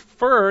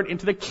transferred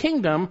into the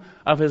kingdom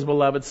of His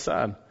beloved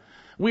Son.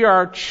 We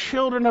are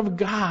children of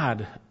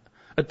God,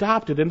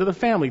 adopted into the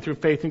family through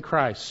faith in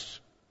Christ.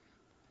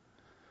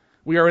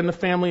 We are in the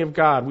family of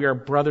God. We are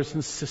brothers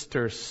and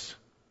sisters.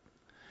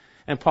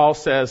 And Paul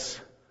says,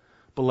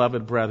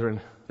 beloved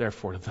brethren,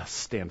 therefore thus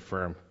stand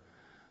firm.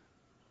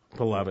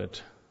 Beloved.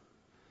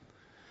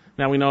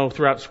 Now we know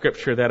throughout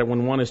Scripture that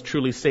when one is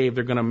truly saved,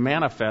 they're going to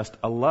manifest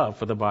a love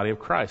for the body of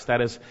Christ.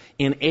 That is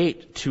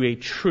innate to a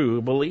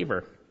true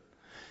believer.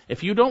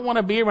 If you don't want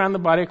to be around the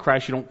body of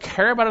Christ, you don't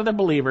care about other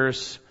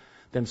believers,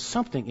 then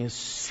something is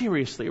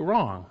seriously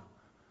wrong.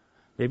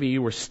 Maybe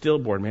you were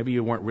stillborn. Maybe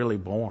you weren't really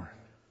born.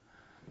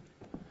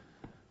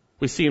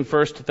 We see in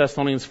 1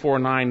 Thessalonians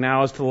 4:9,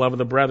 now as to the love of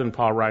the brethren,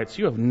 Paul writes,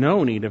 you have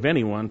no need of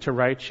anyone to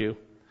write you,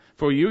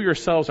 for you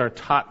yourselves are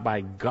taught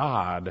by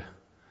God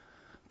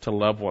to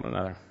love one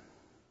another.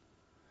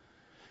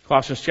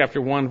 Colossians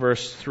chapter 1,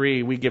 verse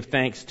 3, we give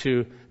thanks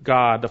to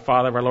God, the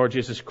Father of our Lord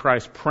Jesus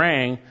Christ,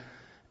 praying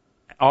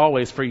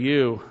always for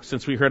you,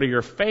 since we heard of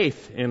your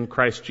faith in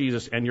Christ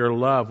Jesus and your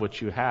love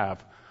which you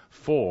have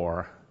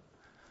for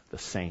the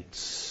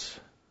saints.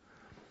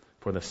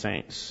 For the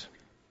saints.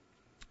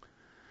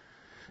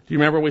 Do you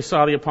remember we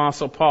saw the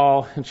Apostle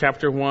Paul in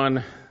chapter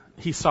 1?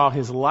 He saw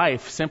his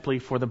life simply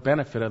for the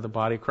benefit of the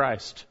body of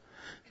Christ,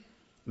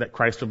 that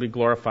Christ would be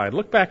glorified.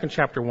 Look back in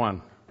chapter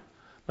 1.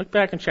 Look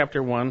back in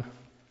chapter 1.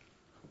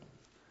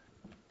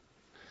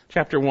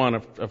 Chapter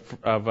 1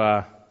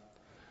 of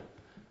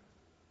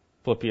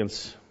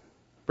Philippians,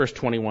 verse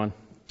 21.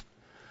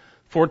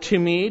 For to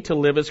me to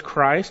live is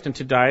Christ and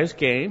to die is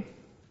gain.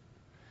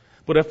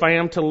 But if I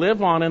am to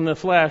live on in the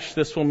flesh,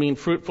 this will mean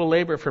fruitful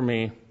labor for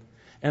me,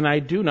 and I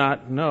do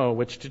not know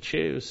which to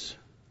choose.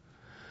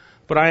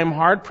 But I am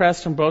hard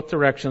pressed in both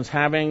directions,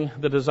 having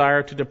the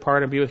desire to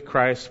depart and be with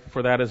Christ,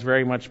 for that is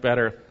very much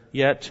better.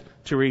 Yet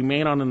to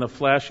remain on in the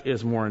flesh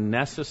is more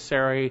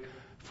necessary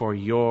for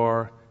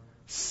your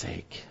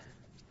sake.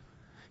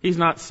 He's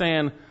not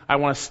saying, I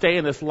want to stay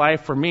in this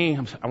life for me.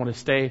 I want to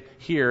stay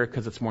here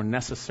because it's more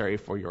necessary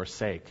for your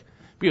sake.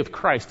 Be with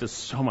Christ is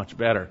so much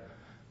better,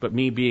 but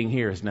me being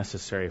here is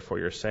necessary for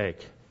your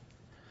sake.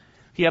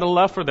 He had a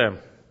love for them.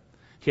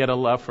 He had a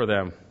love for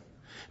them.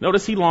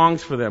 Notice he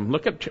longs for them.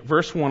 Look at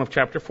verse 1 of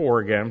chapter 4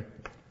 again.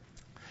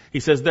 He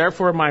says,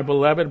 therefore, my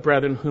beloved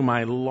brethren, whom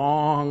I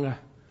long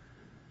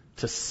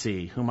to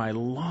see, whom I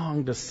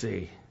long to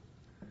see.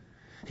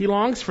 He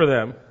longs for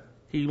them.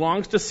 He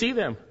longs to see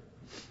them.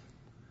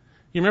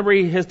 You remember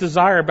his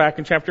desire back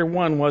in chapter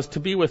 1 was to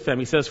be with them.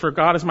 He says, for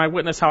God is my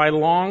witness how I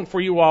long for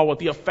you all with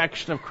the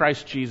affection of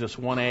Christ Jesus,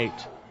 1:8.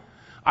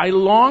 I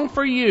long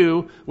for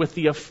you with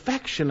the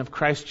affection of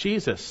Christ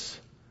Jesus.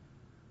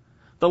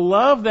 The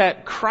love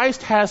that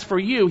Christ has for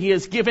you, He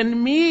has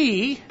given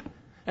me,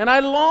 and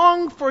I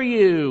long for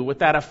you with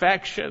that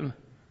affection.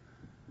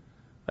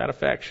 That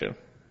affection.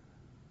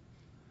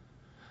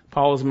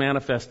 Paul is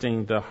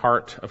manifesting the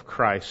heart of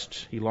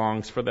Christ. He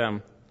longs for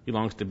them. He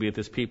longs to be with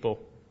His people.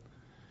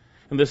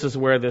 And this is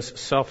where this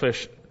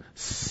selfish,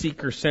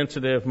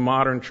 seeker-sensitive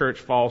modern church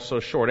falls so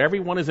short.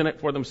 Everyone is in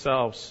it for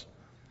themselves.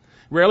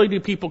 Rarely do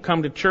people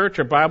come to church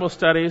or Bible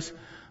studies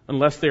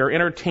unless they are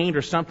entertained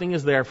or something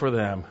is there for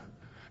them.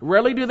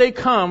 Rarely do they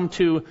come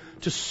to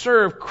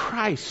serve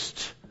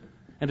Christ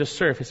and to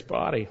serve His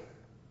body.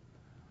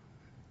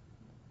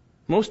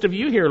 Most of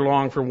you here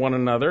long for one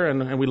another,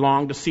 and we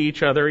long to see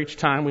each other each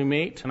time we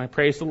meet, and I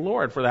praise the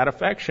Lord for that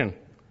affection.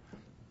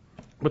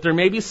 But there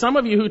may be some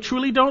of you who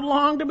truly don't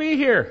long to be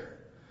here,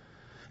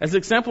 as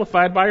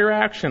exemplified by your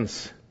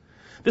actions.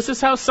 This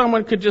is how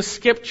someone could just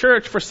skip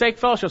church, forsake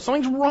fellowship.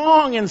 Something's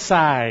wrong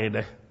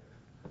inside.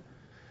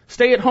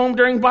 Stay at home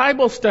during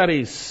Bible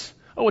studies.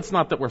 Oh, it's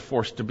not that we're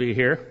forced to be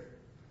here.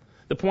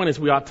 The point is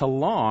we ought to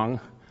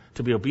long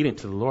to be obedient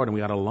to the Lord, and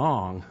we ought to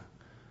long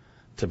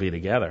to be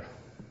together.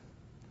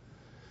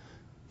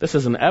 This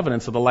is an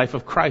evidence of the life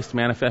of Christ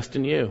manifest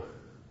in you.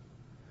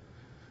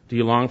 Do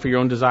you long for your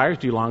own desires?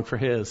 Do you long for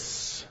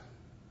His?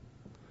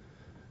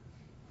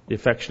 The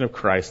affection of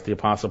Christ, the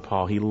Apostle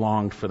Paul, he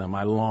longed for them.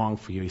 I long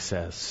for you, he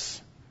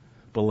says.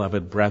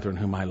 Beloved brethren,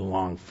 whom I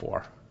long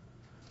for.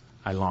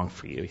 I long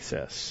for you, he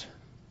says.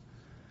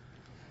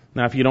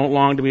 Now, if you don't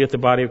long to be with the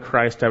body of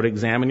Christ, I would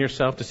examine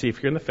yourself to see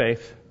if you're in the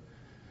faith.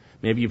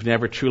 Maybe you've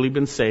never truly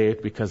been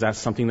saved because that's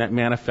something that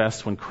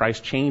manifests when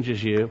Christ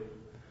changes you.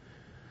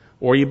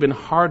 Or you've been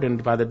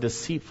hardened by the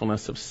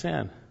deceitfulness of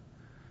sin.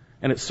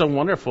 And it's so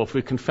wonderful. If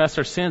we confess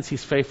our sins,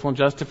 He's faithful and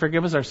just to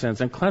forgive us our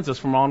sins and cleanse us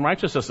from all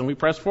unrighteousness. And we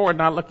press forward,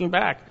 not looking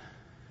back.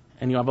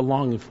 And you have a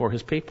longing for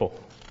His people.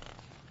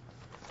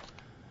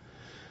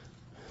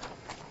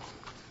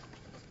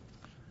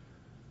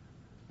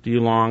 Do you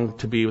long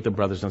to be with the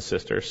brothers and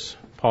sisters?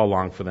 Paul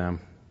longed for them.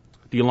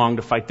 Do you long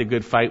to fight the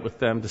good fight with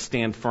them, to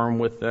stand firm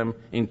with them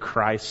in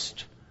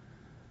Christ?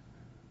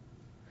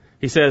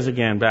 He says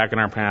again, back in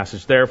our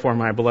passage, therefore,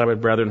 my beloved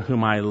brethren,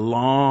 whom I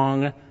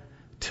long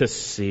to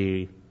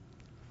see,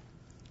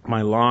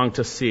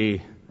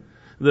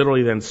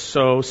 literally then,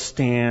 so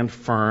stand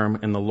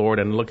firm in the Lord.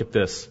 And look at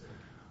this,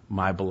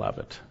 my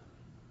beloved.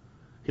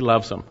 He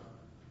loves them.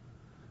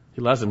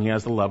 He loves them. He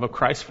has the love of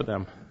Christ for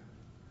them.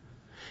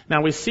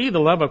 Now we see the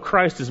love of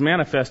Christ is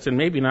manifest in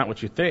maybe not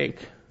what you think.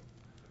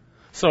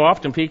 So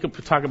often people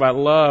talk about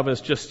love as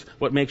just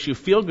what makes you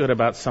feel good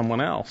about someone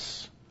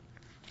else.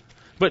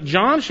 But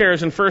John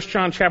shares in 1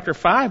 John chapter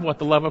 5 what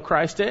the love of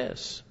Christ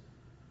is.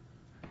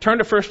 Turn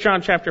to 1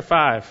 John chapter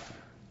 5.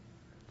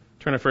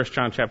 Turn to 1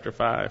 John chapter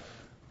 5.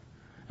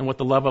 And what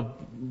the love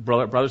of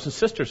brothers and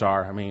sisters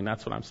are. I mean,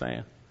 that's what I'm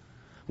saying.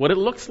 What it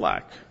looks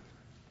like.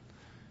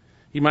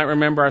 You might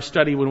remember our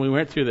study when we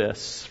went through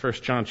this. 1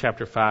 John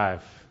chapter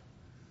 5.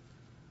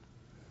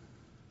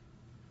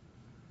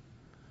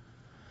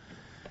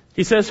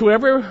 He says,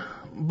 whoever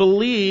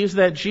believes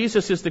that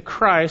Jesus is the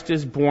Christ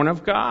is born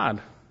of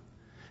God.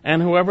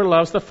 And whoever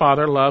loves the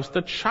Father loves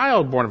the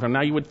child born of him.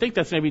 Now, you would think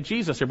that's maybe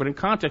Jesus here, but in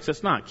context,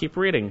 it's not. Keep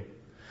reading.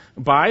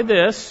 By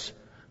this,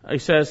 he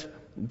says,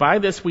 by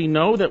this we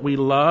know that we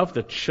love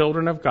the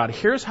children of God.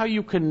 Here's how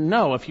you can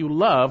know if you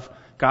love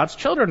God's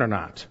children or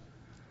not.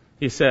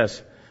 He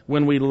says,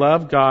 when we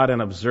love God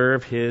and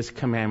observe His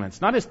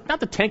commandments. Not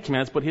the Ten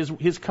Commandments, but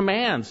His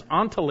commands,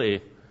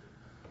 ontole.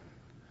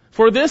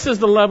 For this is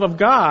the love of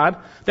God,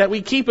 that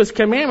we keep His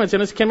commandments,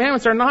 and His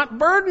commandments are not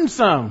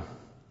burdensome.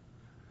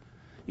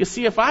 You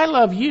see, if I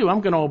love you,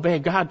 I'm going to obey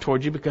God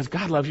toward you because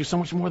God loves you so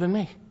much more than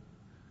me.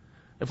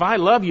 If I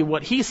love you,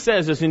 what He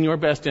says is in your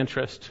best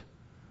interest.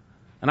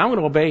 And I'm going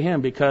to obey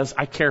Him because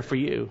I care for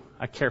you.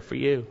 I care for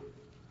you.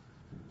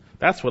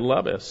 That's what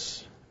love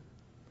is.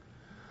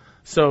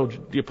 So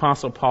the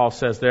Apostle Paul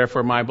says,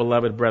 therefore, my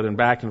beloved brethren,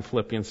 back in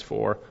Philippians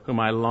 4, whom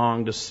I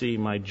long to see,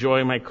 my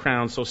joy, my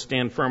crown, so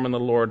stand firm in the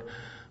Lord,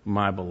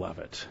 my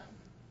beloved.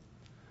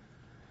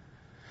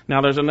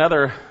 Now, there's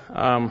another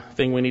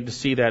thing we need to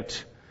see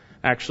that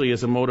actually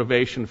is a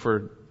motivation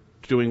for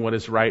doing what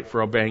is right,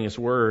 for obeying His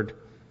word,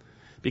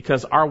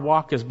 because our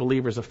walk as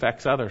believers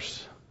affects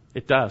others.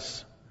 It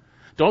does.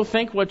 Don't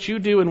think what you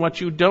do and what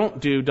you don't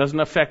do doesn't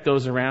affect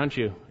those around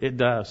you. It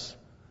does.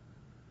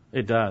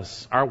 It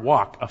does. Our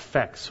walk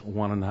affects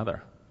one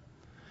another.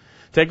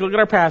 Take a look at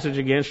our passage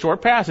again.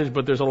 Short passage,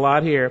 but there's a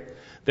lot here.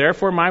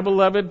 Therefore, my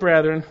beloved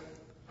brethren,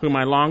 whom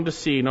I long to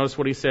see, notice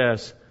what he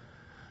says,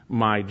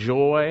 my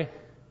joy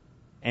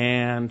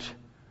and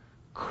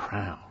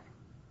crown.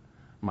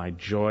 My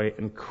joy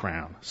and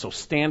crown. So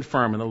stand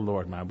firm in the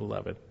Lord, my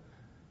beloved.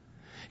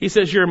 He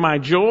says, you're my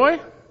joy,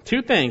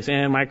 two things,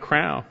 and my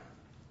crown.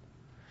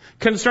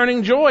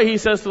 Concerning joy, he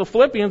says to the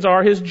Philippians,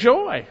 are his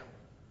joy.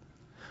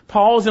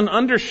 Paul is an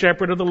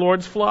under-shepherd of the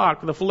Lord's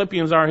flock. The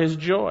Philippians are his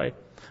joy.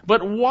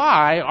 But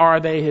why are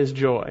they his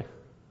joy?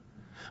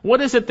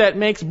 What is it that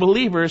makes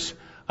believers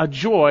a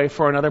joy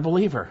for another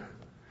believer?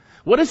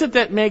 What is it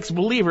that makes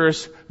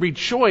believers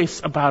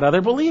rejoice about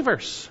other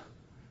believers?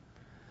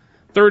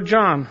 3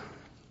 John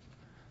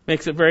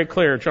makes it very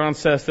clear. John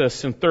says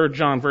this in 3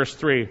 John verse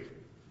 3.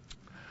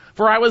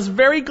 For I was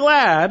very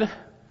glad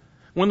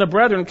when the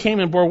brethren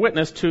came and bore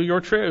witness to your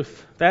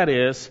truth. That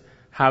is,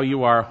 how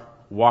you are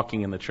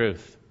walking in the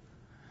truth.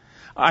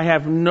 I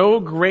have no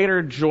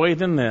greater joy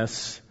than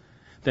this,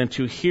 than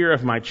to hear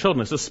of my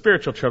children, it's the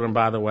spiritual children,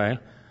 by the way,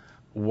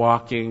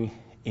 walking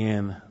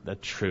in the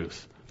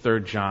truth.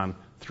 3 John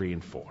 3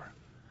 and 4.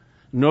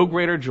 No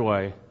greater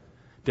joy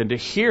than to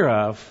hear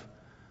of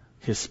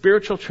his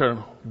spiritual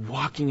children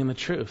walking in the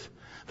truth.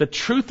 The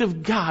truth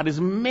of God is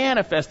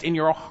manifest in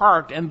your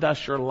heart and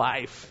thus your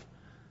life.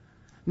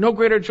 No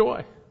greater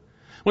joy.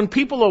 When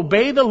people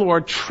obey the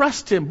Lord,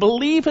 trust Him,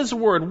 believe His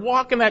word,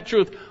 walk in that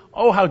truth,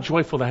 oh, how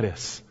joyful that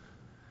is.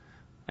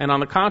 And on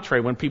the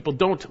contrary, when people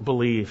don't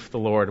believe the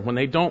Lord, when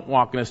they don't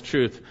walk in His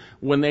truth,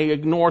 when they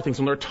ignore things,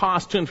 when they're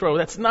tossed to and fro,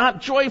 that's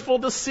not joyful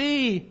to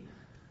see.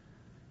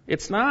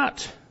 It's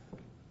not.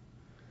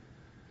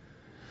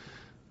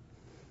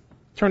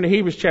 Turn to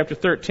Hebrews chapter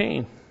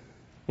 13.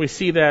 We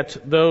see that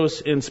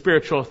those in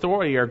spiritual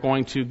authority are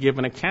going to give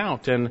an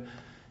account,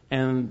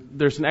 and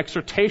there's an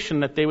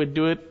exhortation that they would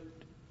do it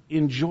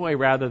in joy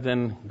rather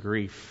than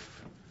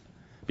grief,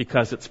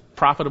 because it's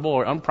profitable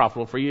or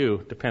unprofitable for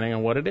you, depending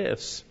on what it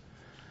is.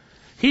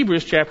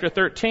 Hebrews chapter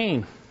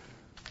 13,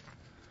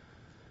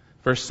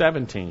 verse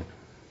 17.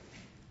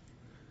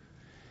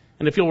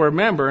 And if you'll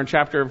remember, in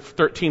chapter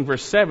 13,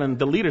 verse 7,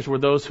 the leaders were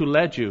those who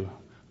led you,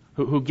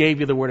 who gave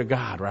you the word of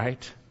God,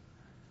 right?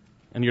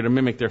 And you're to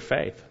mimic their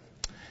faith.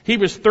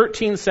 Hebrews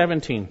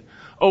 13:17.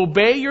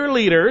 Obey your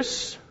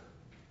leaders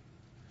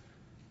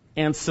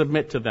and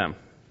submit to them,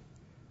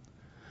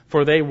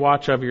 for they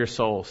watch over your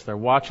souls. They're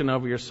watching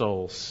over your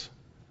souls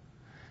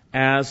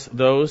as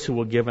those who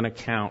will give an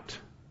account.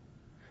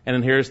 And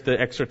then here's the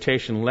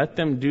exhortation. Let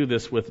them do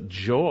this with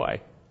joy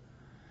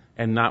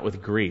and not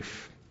with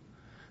grief,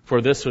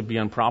 for this would be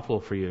unprofitable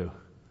for you.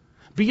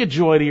 Be a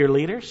joy to your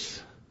leaders.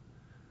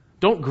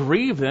 Don't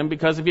grieve them,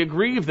 because if you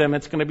grieve them,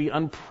 it's going to be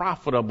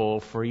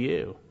unprofitable for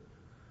you.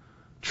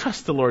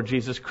 Trust the Lord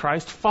Jesus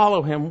Christ.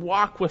 Follow Him.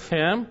 Walk with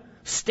Him.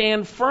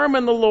 Stand firm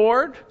in the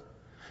Lord.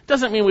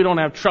 Doesn't mean we don't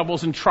have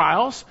troubles and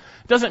trials.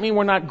 Doesn't mean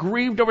we're not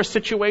grieved over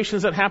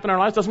situations that happen in our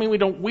lives. Doesn't mean we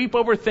don't weep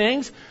over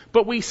things.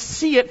 But we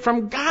see it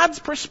from God's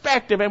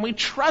perspective, and we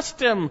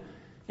trust Him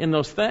in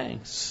those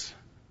things.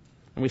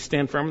 And we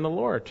stand firm in the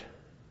Lord.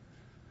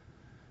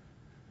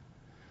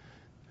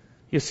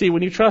 You see,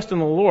 when you trust in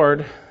the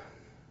Lord,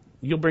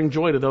 you'll bring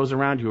joy to those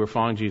around you who are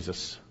following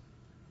Jesus,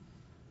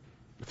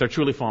 if they're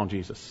truly following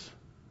Jesus.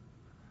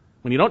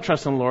 When you don't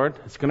trust in the Lord,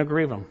 it's going to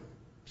grieve them.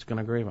 It's going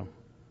to grieve them.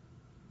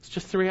 It's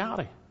just the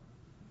reality.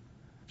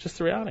 It's just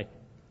the reality.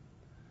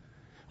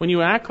 When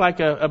you act like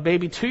a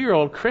baby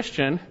 2-year-old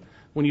Christian,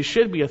 when you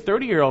should be a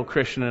 30-year-old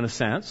Christian in a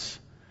sense,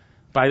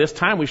 by this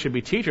time we should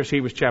be teachers,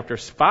 Hebrews chapter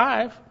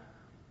 5,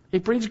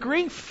 it brings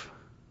grief.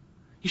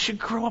 You should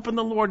grow up in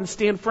the Lord and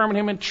stand firm in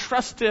Him and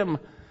trust Him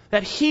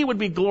that He would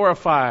be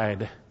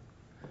glorified.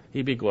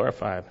 He'd be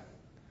glorified.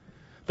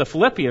 The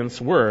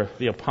Philippians were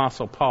the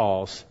Apostle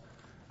Paul's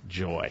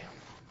joy.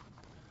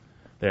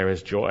 There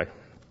is joy.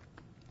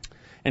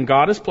 And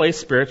God has placed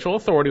spiritual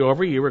authority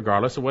over you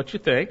regardless of what you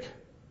think.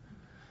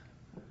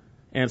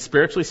 And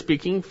spiritually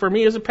speaking, for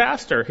me as a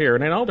pastor here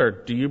and an elder,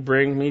 do you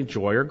bring me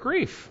joy or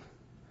grief?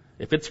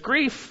 If it's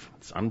grief,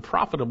 it's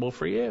unprofitable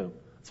for you.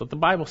 That's what the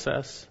Bible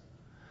says.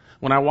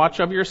 When I watch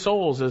over your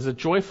souls, is it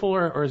joyful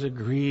or is it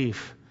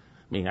grief?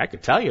 I mean, I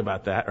could tell you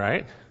about that,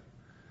 right?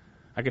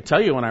 I could tell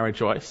you when I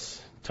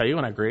rejoice, tell you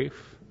when I grieve.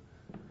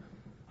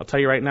 I'll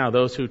tell you right now,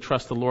 those who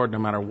trust the Lord no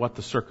matter what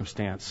the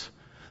circumstance,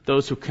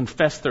 those who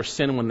confess their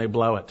sin when they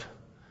blow it,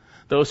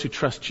 those who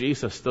trust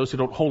Jesus, those who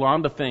don't hold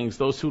on to things,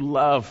 those who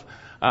love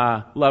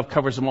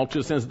covers a multitude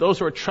of sins, those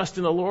who are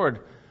trusting the Lord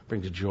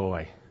brings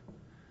joy.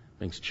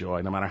 Brings joy.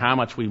 No matter how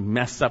much we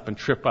mess up and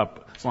trip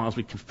up, as long as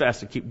we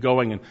confess and keep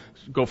going and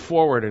go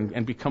forward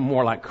and become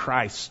more like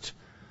Christ,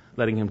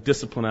 letting Him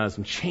discipline us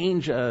and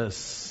change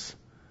us.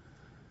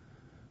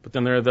 But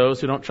then there are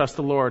those who don't trust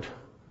the Lord,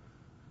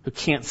 who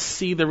can't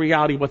see the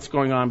reality of what's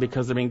going on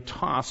because they're being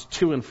tossed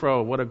to and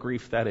fro. What a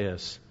grief that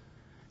is.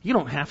 You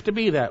don't have to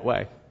be that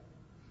way.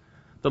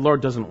 The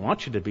Lord doesn't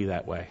want you to be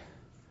that way.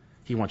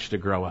 He wants you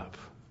to grow up.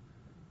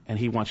 And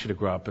He wants you to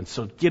grow up. And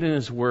so get in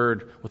His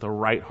Word with a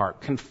right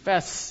heart.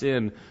 Confess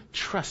sin.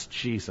 Trust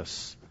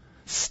Jesus.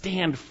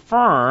 Stand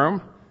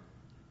firm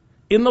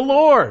in the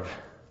Lord.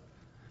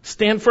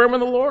 Stand firm in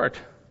the Lord.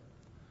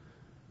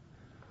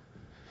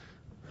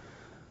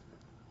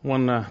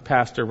 One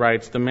pastor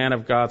writes, the man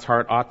of God's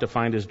heart ought to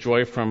find his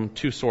joy from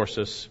two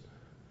sources,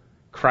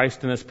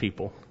 Christ and His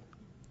people.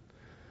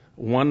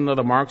 One of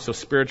the marks of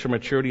spiritual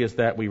maturity is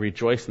that we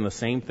rejoice in the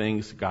same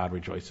things God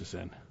rejoices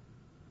in.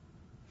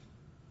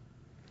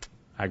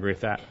 I agree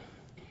with that.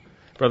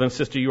 Brother and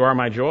sister, you are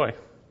my joy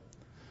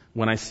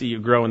when I see you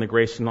grow in the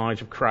grace and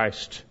knowledge of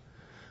Christ.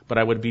 But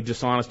I would be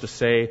dishonest to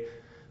say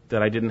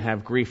that I didn't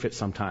have grief at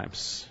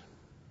sometimes.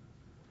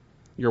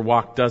 Your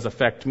walk does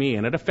affect me,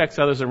 and it affects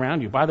others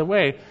around you. By the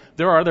way,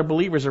 there are other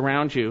believers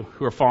around you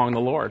who are following the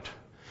Lord.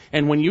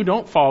 And when you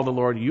don't follow the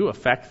Lord, you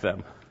affect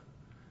them.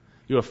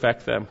 You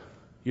affect them.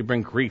 You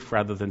bring grief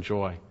rather than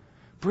joy.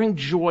 Bring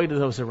joy to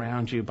those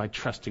around you by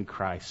trusting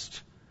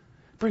Christ.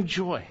 Bring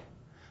joy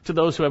to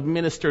those who have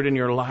ministered in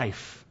your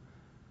life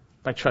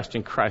by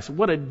trusting Christ.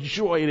 What a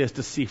joy it is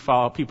to see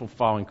people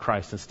following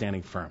Christ and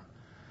standing firm.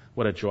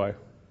 What a joy.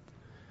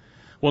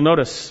 Well,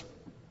 notice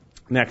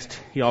next,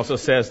 he also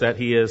says that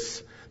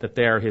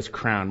they are His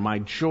crown. My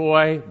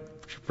joy,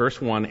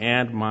 verse 1,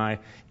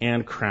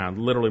 and crown.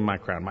 Literally my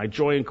crown. My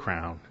joy and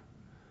crown.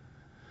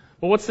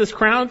 Well, what's this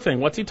crown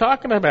thing? What's he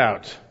talking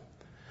about?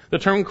 The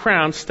term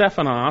crown,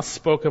 Stephanos,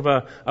 spoke of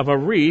a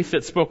wreath.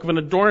 It spoke of an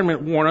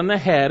adornment worn on the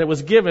head. It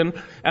was given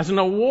as an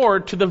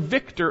award to the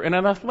victor in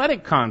an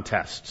athletic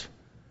contest.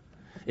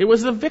 It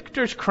was the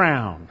victor's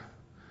crown.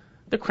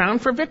 The crown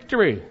for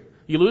victory.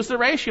 You lose the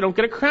race, you don't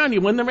get a crown.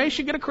 You win the race,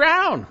 you get a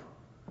crown.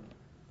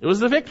 It was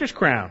the victor's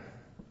crown.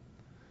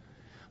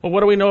 Well, what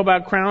do we know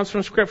about crowns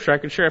from Scripture? I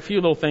could share a few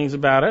little things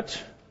about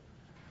it.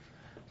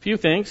 A few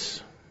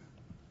things.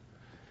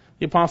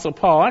 The Apostle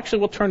Paul, actually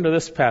we'll turn to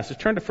this passage.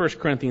 Turn to 1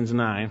 Corinthians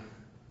 9.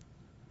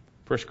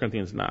 1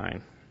 Corinthians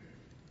 9.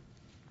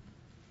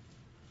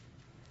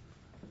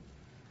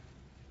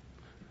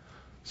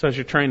 So as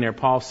you're turning there,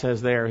 Paul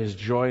says there, his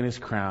joy and his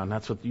crown.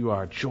 That's what you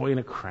are, joy and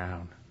a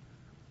crown.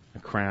 A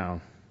crown.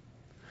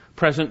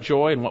 Present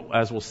joy and,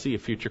 as we'll see, a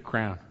future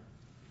crown.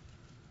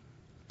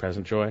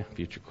 Present joy,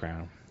 future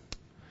crown.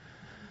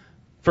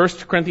 1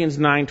 Corinthians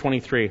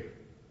 9:23.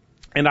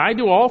 And I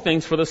do all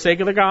things for the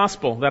sake of the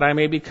gospel, that I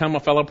may become a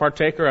fellow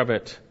partaker of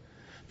it.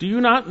 Do you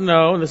not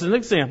know, and this is an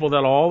example,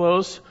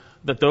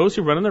 that those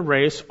who run in the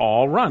race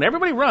all run.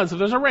 Everybody runs. If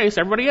there's a race,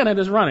 everybody in it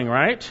is running,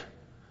 right?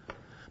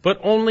 But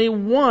only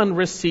one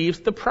receives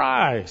the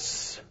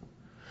prize.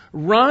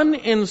 Run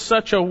in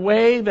such a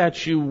way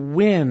that you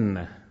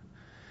win.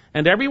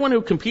 And everyone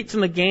who competes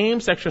in the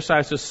games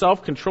exercises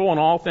self-control in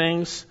all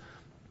things.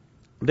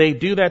 They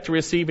do that to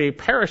receive a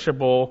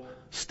perishable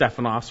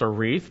Stephanos or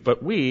wreath,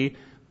 but we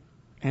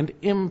and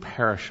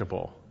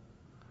imperishable.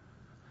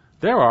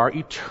 There are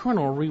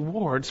eternal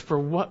rewards for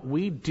what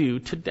we do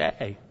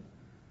today.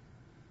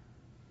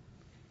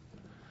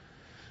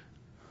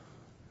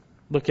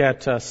 Look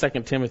at 2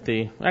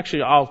 Timothy.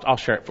 Actually, I'll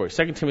share it for you.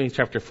 2 Timothy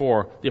chapter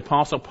 4. The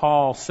Apostle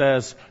Paul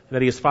says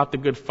that he has fought the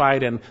good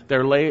fight, and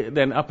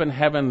then up in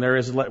heaven there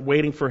is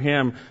waiting for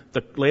him,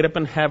 laid up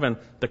in heaven,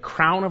 the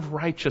crown of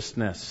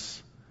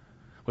righteousness,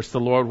 which the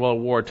Lord will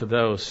award to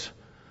those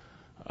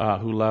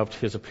who loved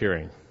His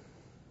appearing.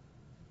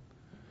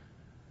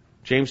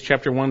 James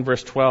chapter 1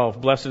 verse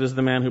 12. Blessed is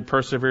the man who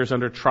perseveres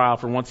under trial,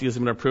 for once he has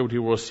been approved, he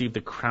will receive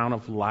the crown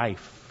of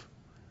life,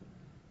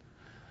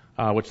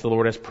 which the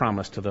Lord has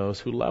promised to those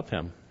who love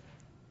Him.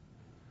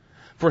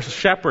 For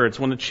shepherds,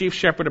 when the chief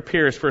shepherd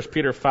appears, 1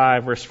 Peter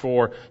 5 verse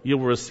 4, you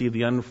will receive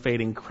the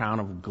unfading crown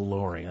of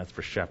glory. That's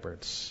for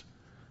shepherds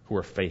who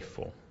are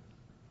faithful.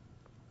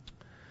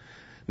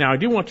 Now, I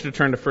do want you to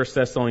turn to 1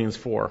 Thessalonians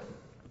 4.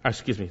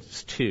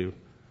 It's 2.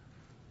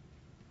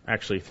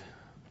 Actually,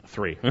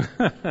 3.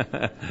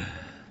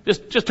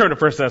 Just turn to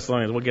 1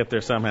 Thessalonians. We'll get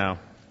there somehow.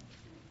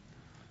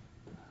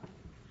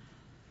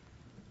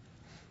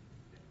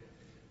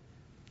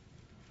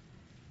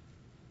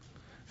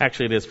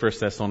 Actually, it is 1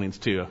 Thessalonians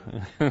 2.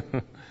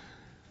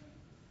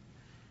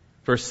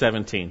 Verse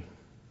 17.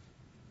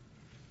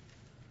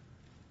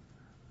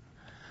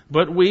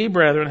 But we,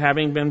 brethren,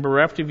 having been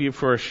bereft of you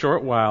for a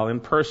short while, in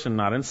person,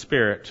 not in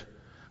spirit,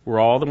 were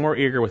all the more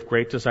eager with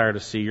great desire to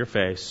see your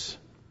face.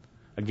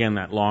 Again,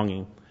 that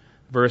longing.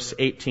 Verse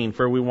 18,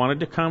 for we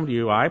wanted to come to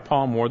you, I,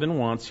 Paul, more than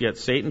once, yet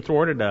Satan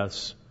thwarted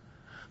us.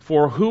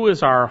 For who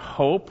is our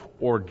hope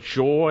or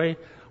joy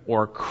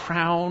or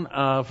crown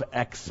of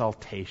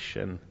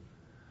exaltation?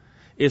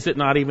 Is it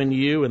not even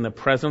you in the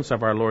presence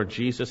of our Lord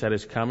Jesus at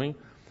his coming?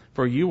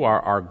 For you are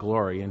our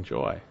glory and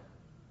joy.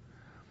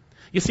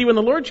 You see, when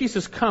the Lord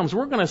Jesus comes,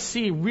 we're going to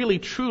see really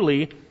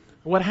truly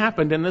what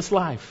happened in this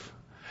life.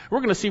 We're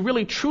going to see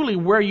really truly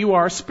where you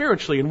are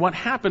spiritually and what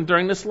happened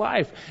during this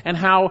life and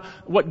how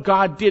what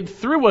God did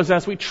through us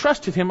as we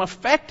trusted him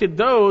affected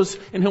those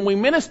in whom we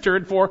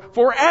ministered for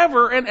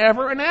forever and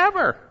ever and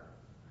ever.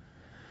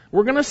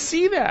 We're going to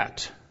see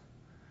that.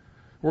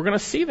 We're going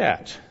to see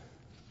that.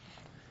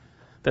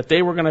 That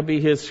they were going to be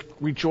his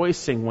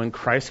rejoicing when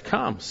Christ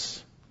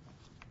comes.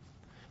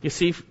 You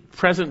see,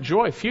 present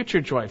joy,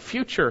 future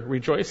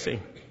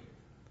rejoicing.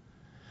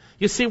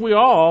 You see, we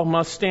all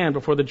must stand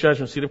before the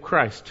judgment seat of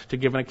Christ to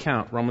give an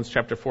account. Romans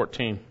chapter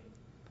 14.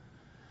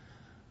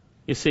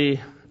 You see,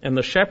 and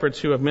the shepherds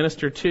who have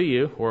ministered to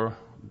you, or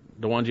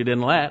the ones you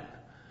didn't let,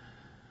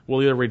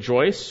 will either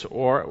rejoice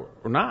or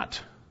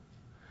not.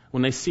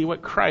 When they see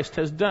what Christ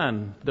has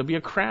done, there'll be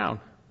a crown.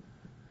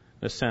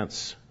 In a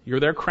sense, you're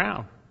their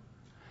crown.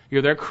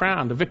 You're their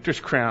crown, the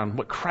victor's crown,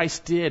 what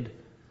Christ did.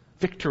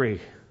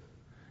 Victory.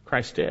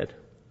 Christ did.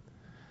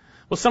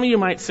 Well, some of you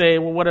might say,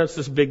 well, what is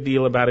this big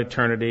deal about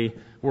eternity?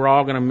 We're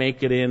all going to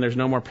make it in. There's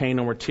no more pain,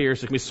 no more tears.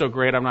 It's going to be so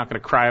great. I'm not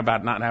going to cry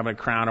about not having a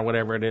crown or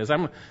whatever it is.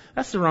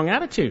 That's the wrong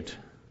attitude.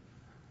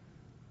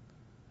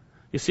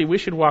 You see, we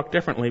should walk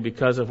differently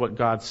because of what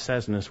God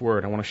says in his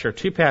word. I want to share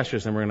two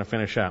passages and we're going to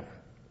finish up.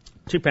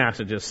 Two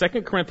passages.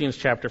 2 Corinthians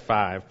chapter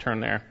 5. Turn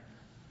there.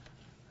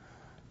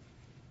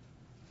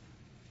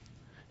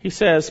 He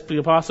says, the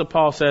Apostle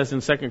Paul says in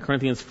 2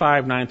 Corinthians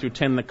 5, 9 through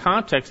 10, the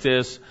context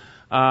is,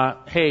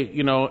 hey,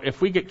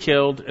 if we get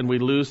killed and we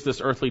lose this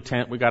earthly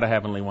tent, we got a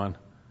heavenly one,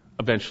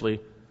 eventually.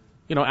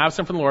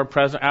 Absent from the Lord,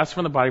 absent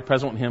from the body,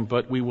 present with him,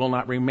 but we will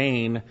not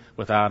remain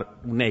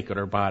without naked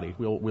or body.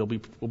 We'll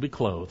be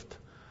clothed.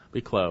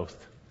 Be clothed.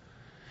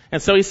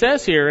 And so he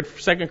says here in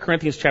 2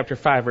 Corinthians chapter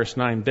 5, verse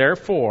 9,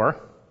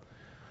 therefore,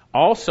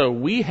 also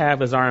we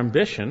have as our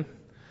ambition,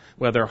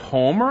 whether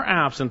home or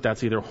absent,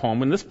 that's either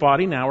home in this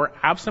body now or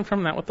absent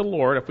from that with the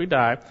Lord if we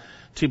die,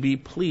 to be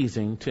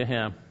pleasing to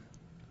him.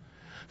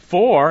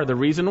 For the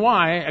reason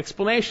why,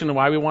 explanation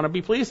why we want to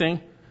be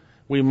pleasing,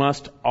 we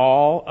must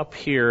all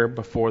appear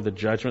before the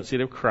judgment seat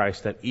of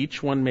Christ, that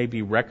each one may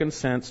be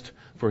recompensed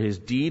for his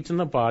deeds in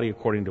the body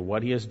according to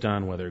what he has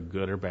done, whether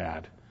good or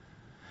bad.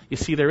 You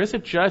see, there is a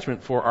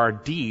judgment for our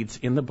deeds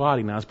in the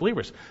body now as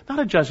believers. Not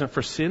a judgment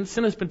for sin.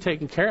 Sin has been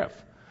taken care of.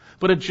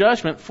 But a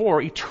judgment for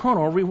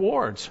eternal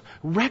rewards,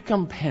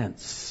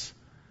 recompense.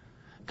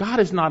 God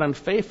is not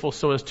unfaithful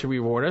so as to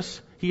reward us.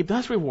 He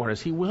does reward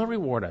us. He will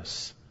reward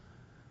us.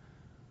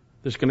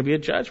 There's going to be a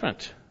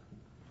judgment.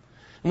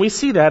 And we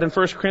see that in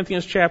 1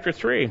 Corinthians chapter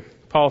 3.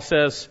 Paul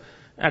says,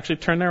 actually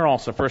turn there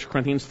also, 1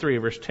 Corinthians 3,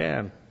 verse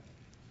 10.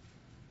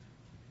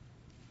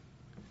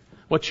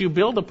 What you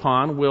build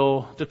upon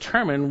will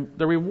determine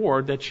the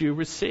reward that you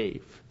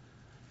receive.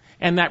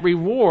 And that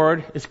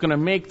reward is going to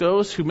make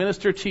those who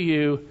minister to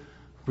you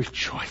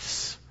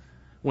rejoice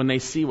when they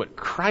see what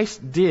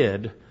Christ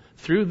did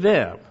through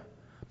them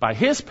by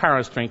his power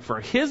and strength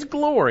for his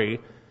glory,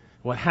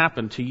 what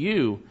happened to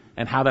you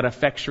and how that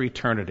affects your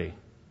eternity.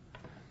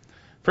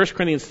 1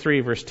 Corinthians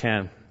 3, verse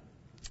 10.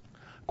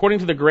 According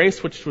to the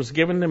grace which was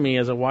given to me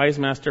as a wise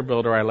master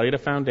builder, I laid a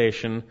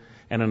foundation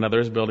and another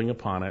is building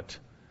upon it.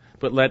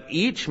 But let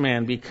each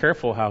man be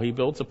careful how he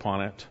builds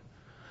upon it.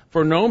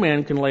 For no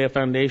man can lay a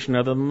foundation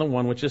other than the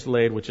one which is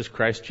laid, which is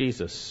Christ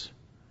Jesus.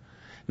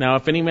 Now,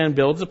 if any man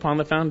builds upon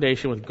the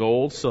foundation with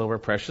gold, silver,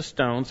 precious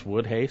stones,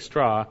 wood, hay,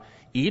 straw,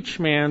 each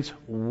man's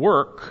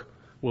work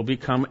will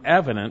become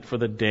evident, for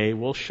the day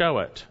will show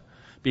it,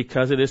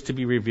 because it is to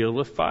be revealed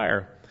with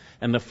fire.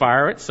 And the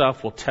fire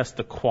itself will test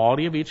the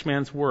quality of each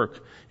man's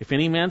work. If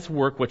any man's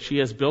work which he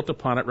has built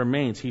upon it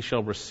remains, he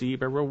shall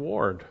receive a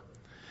reward.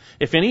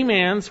 If any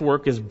man's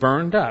work is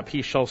burned up,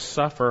 he shall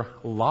suffer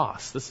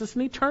loss. This is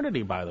an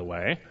eternity, by the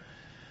way.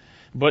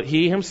 But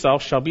he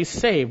himself shall be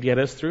saved, yet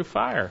as through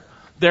fire.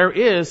 There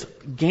is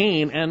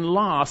gain and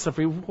loss of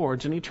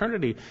rewards in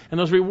eternity. And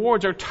those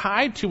rewards are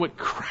tied to what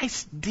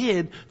Christ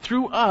did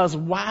through us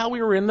while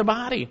we were in the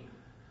body.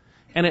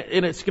 And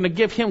it's going to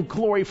give him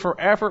glory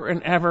forever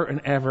and ever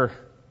and ever.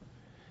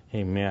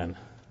 Amen.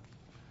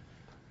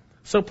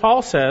 So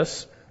Paul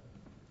says,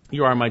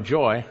 you are my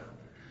joy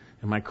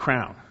and my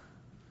crown.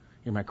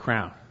 You're my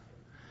crown.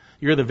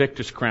 You're the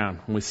victor's crown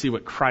when we see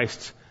what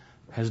Christ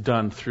has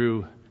done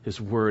through His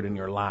word in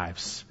your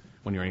lives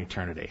when you're in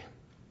eternity.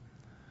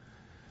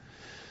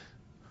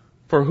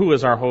 For who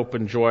is our hope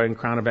and joy and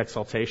crown of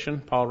exaltation?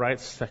 Paul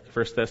writes,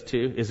 1 Thess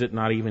 2, is it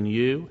not even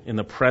you in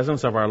the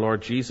presence of our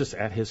Lord Jesus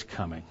at His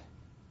coming?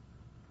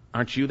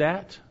 Aren't you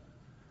that?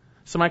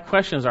 So my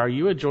question is, are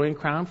you a joy and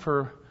crown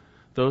for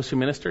those who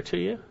minister to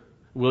you?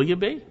 Will you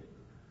be?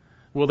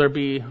 Will there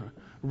be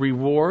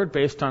reward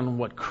based on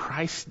what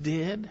Christ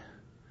did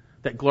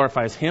that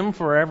glorifies Him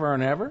forever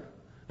and ever?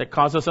 That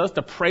causes us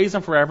to praise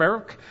Him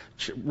forever?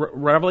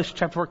 Revelation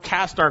chapter 4,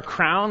 cast our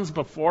crowns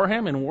before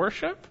Him in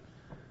worship?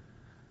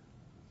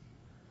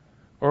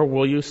 Or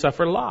will you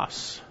suffer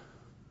loss?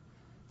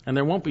 And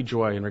there won't be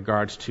joy in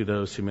regards to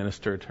those who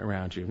ministered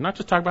around you. I'm not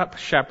just talking about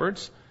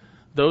shepherds,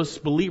 those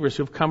believers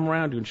who have come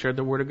around you and shared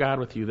the Word of God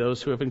with you,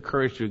 those who have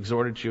encouraged you,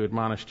 exhorted you,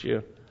 admonished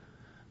you,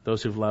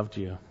 those who've loved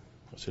you,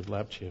 those who've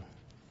loved you.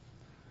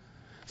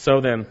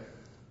 So then,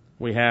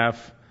 we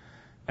have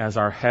as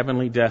our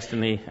heavenly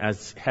destiny,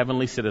 as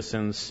heavenly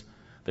citizens,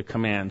 the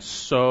command,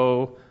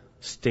 so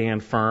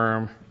stand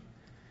firm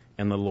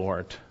in the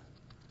Lord.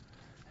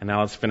 And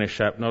now let's finish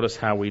up. Notice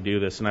how we do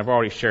this. And I've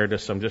already shared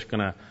this, so I'm just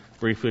going to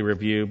briefly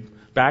review.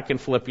 Back in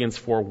Philippians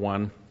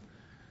 4:1,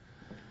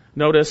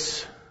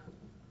 notice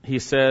he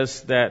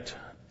says that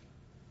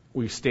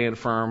we stand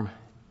firm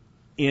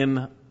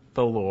in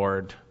the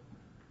Lord.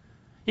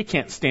 You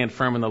can't stand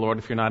firm in the Lord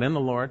if you're not in the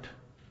Lord.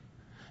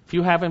 If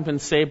you haven't been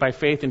saved by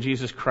faith in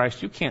Jesus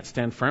Christ, you can't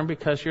stand firm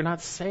because you're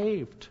not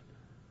saved.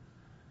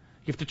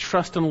 You have to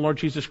trust in the Lord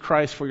Jesus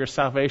Christ for your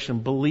salvation,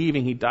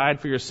 believing He died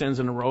for your sins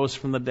and arose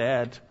from the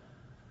dead.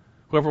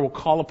 Whoever will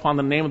call upon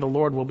the name of the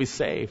Lord will be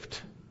saved.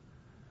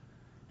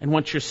 And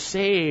once you're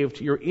saved,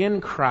 you're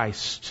in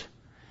Christ.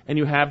 And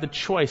you have the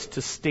choice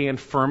to stand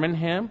firm in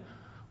Him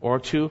or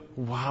to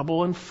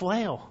wobble and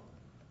flail.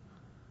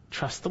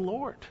 Trust the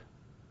Lord.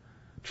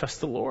 Trust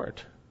the Lord.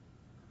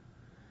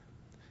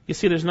 You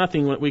see, there's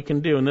nothing that we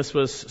can do, and this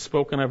was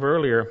spoken of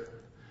earlier.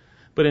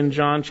 But in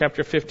John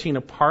chapter 15,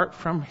 apart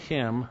from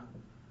Him,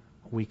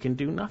 we can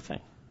do nothing.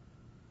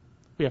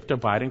 We have to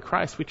abide in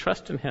Christ. We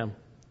trust in Him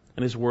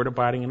and His Word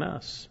abiding in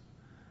us.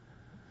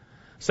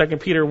 2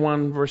 Peter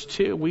 1 verse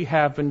 2, we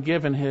have been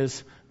given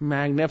His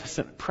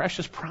magnificent,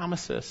 precious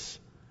promises.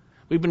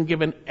 We've been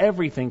given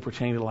everything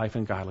pertaining to life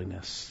and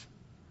godliness.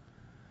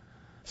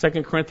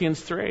 2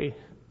 Corinthians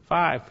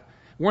 3:5,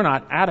 we're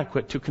not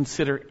adequate to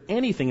consider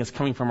anything as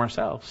coming from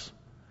ourselves,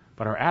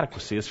 but our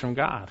adequacy is from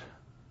God.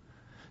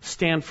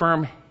 Stand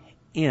firm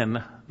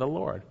in the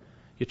Lord.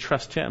 You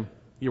trust Him.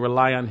 You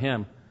rely on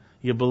Him.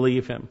 You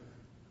believe Him.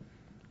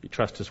 You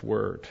trust His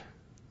Word.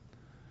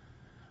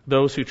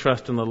 Those who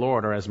trust in the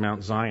Lord are as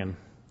Mount Zion,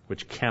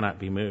 which cannot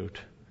be moved.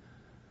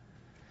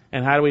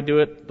 And how do we do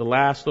it? The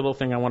last little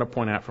thing I want to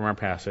point out from our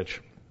passage.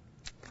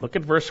 Look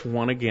at verse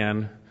 1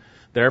 again.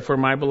 Therefore,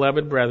 my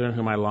beloved brethren,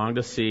 whom I long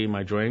to see,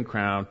 my joy and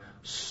crown,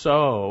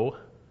 so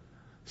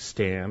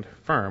stand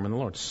firm in the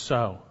Lord.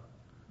 So.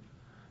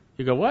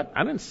 You go, what?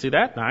 I didn't see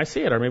that. No, I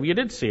see it. Or maybe you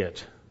did see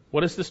it.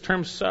 What is this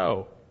term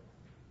so?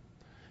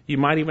 You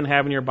might even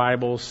have in your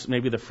Bibles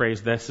maybe the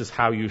phrase, this is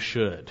how you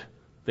should.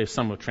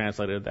 Some have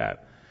translated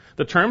that.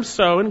 The term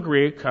so in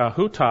Greek,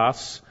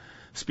 hutos,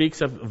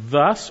 speaks of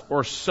thus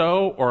or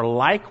so or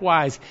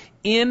likewise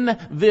in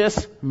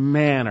this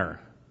manner.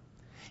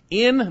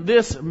 In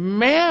this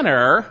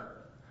manner,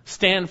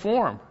 stand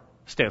firm.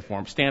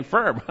 Stand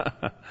firm.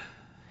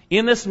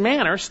 In this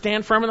manner,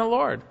 stand firm in the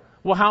Lord.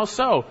 Well, how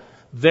so?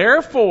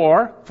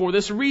 Therefore, for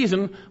this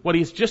reason, what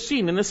he's just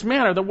seen in this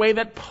manner, the way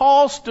that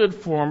Paul stood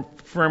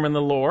firm in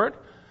the Lord,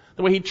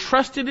 the way he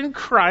trusted in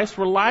Christ,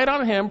 relied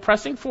on Him,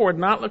 pressing forward,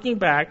 not looking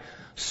back,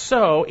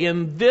 so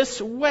in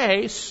this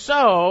way,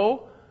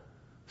 so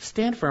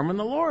stand firm in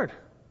the Lord.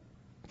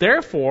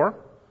 Therefore,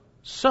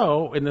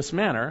 so in this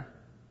manner,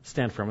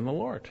 stand firm in the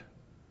Lord.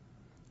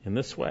 In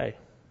this way.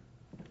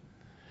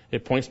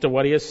 It points to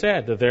what he has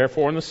said. The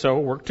therefore and the so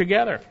work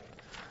together.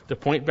 To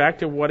point back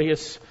to what he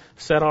has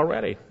said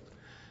already.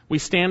 We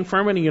stand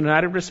firm in a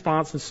united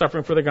response in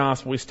suffering for the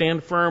gospel. We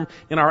stand firm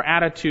in our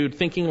attitude,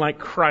 thinking like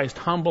Christ,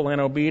 humble and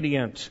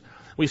obedient.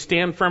 We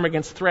stand firm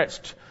against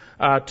threats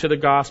to the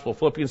gospel.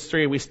 Philippians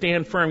 3, we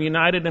stand firm,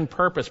 united in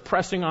purpose,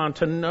 pressing on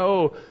to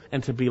know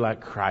and to be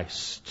like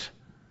Christ.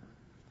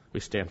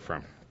 We stand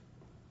firm.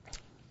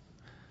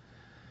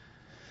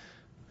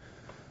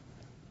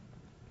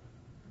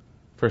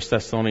 First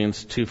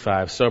Thessalonians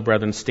 2:5, so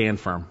brethren,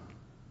 stand firm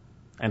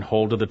and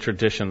hold to the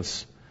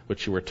traditions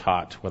which you were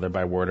taught, whether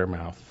by word or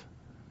mouth.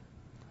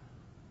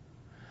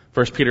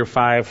 1 Peter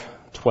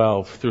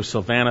 5:12, through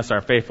Silvanus,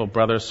 our faithful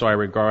brother, so I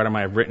regard him,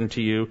 I have written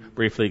to you,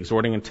 briefly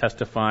exhorting and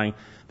testifying,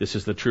 this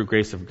is the true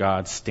grace of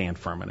God, stand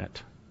firm in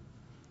it.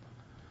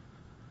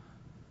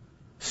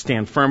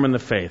 Stand firm in the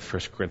faith,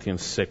 1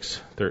 Corinthians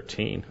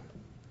 6:13.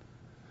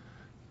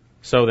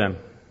 So then,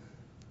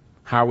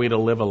 how are we to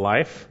live a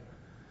life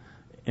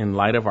in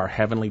light of our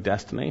heavenly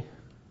destiny?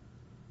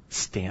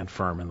 Stand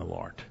firm in the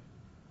Lord.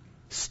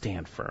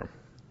 Stand firm.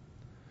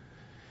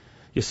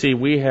 You see,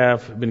 we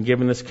have been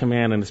given this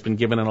command, and it's been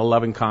given in a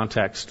loving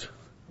context,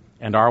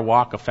 and our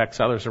walk affects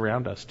others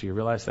around us. Do you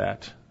realize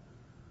that?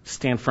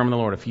 Stand firm in the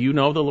Lord. If you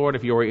know the Lord,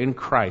 if you are in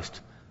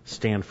Christ,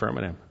 stand firm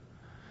in Him.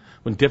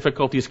 When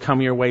difficulties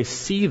come your way,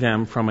 see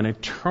them from an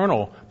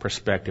eternal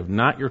perspective,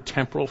 not your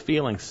temporal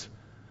feelings.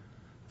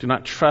 Do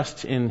not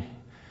trust in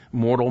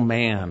mortal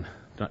man.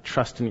 Do not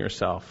trust in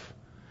yourself.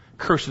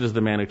 Cursed is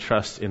the man who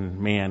trusts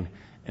in man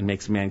and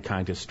makes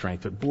mankind his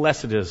strength. But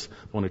blessed is the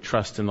one who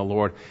trusts in the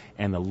Lord,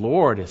 and the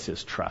Lord is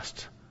his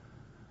trust.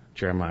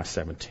 Jeremiah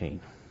 17.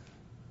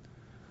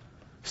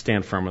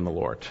 Stand firm in the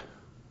Lord.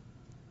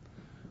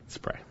 Let's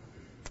pray.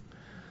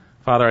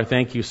 Father, I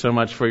thank you so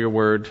much for your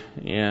word,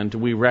 and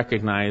we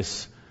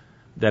recognize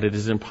that it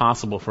is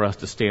impossible for us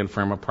to stand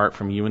firm apart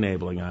from you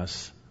enabling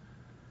us.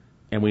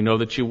 And we know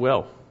that you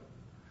will.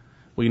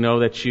 We know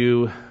that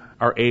you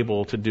are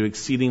able to do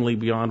exceedingly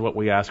beyond what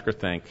we ask or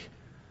think,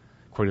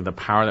 according to the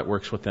power that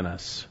works within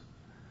us.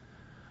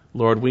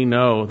 Lord, we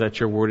know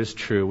that your word is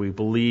true. We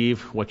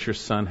believe what your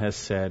Son has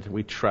said.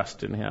 We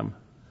trust in him.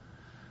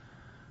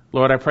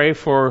 Lord, I pray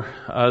for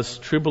us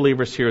true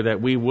believers here that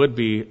we would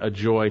be a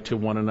joy to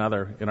one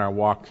another in our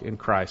walk in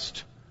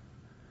Christ.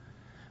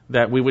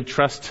 That we would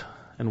trust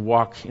and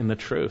walk in the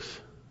truth.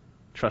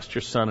 Trust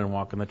your Son and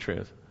walk in the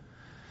truth.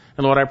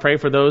 And Lord, I pray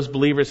for those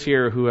believers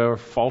here who are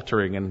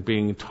faltering and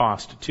being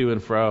tossed to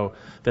and fro,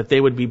 that they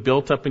would be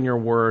built up in your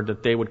word,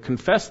 that they would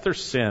confess their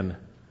sin,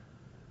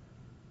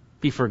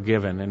 be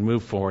forgiven, and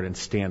move forward and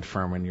stand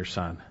firm in your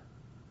Son.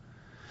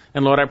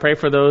 And Lord, I pray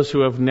for those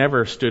who have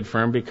never stood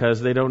firm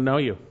because they don't know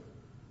you,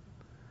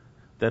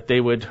 that they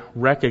would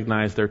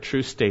recognize their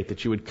true state,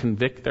 that you would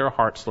convict their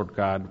hearts, Lord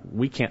God.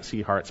 We can't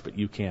see hearts, but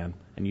you can,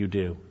 and you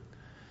do.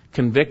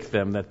 Convict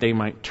them that they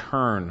might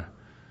turn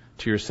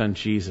to your Son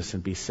Jesus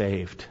and be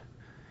saved,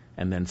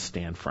 and then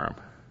stand firm.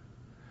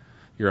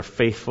 You're a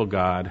faithful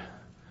God.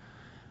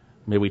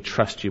 May we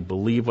trust you,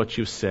 believe what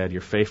you've said.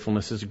 Your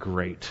faithfulness is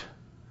great.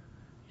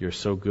 You're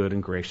so good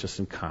and gracious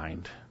and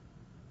kind.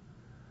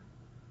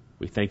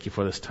 We thank you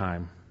for this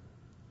time,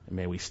 and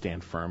may we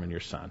stand firm in your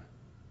Son.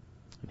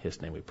 In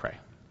his name we pray.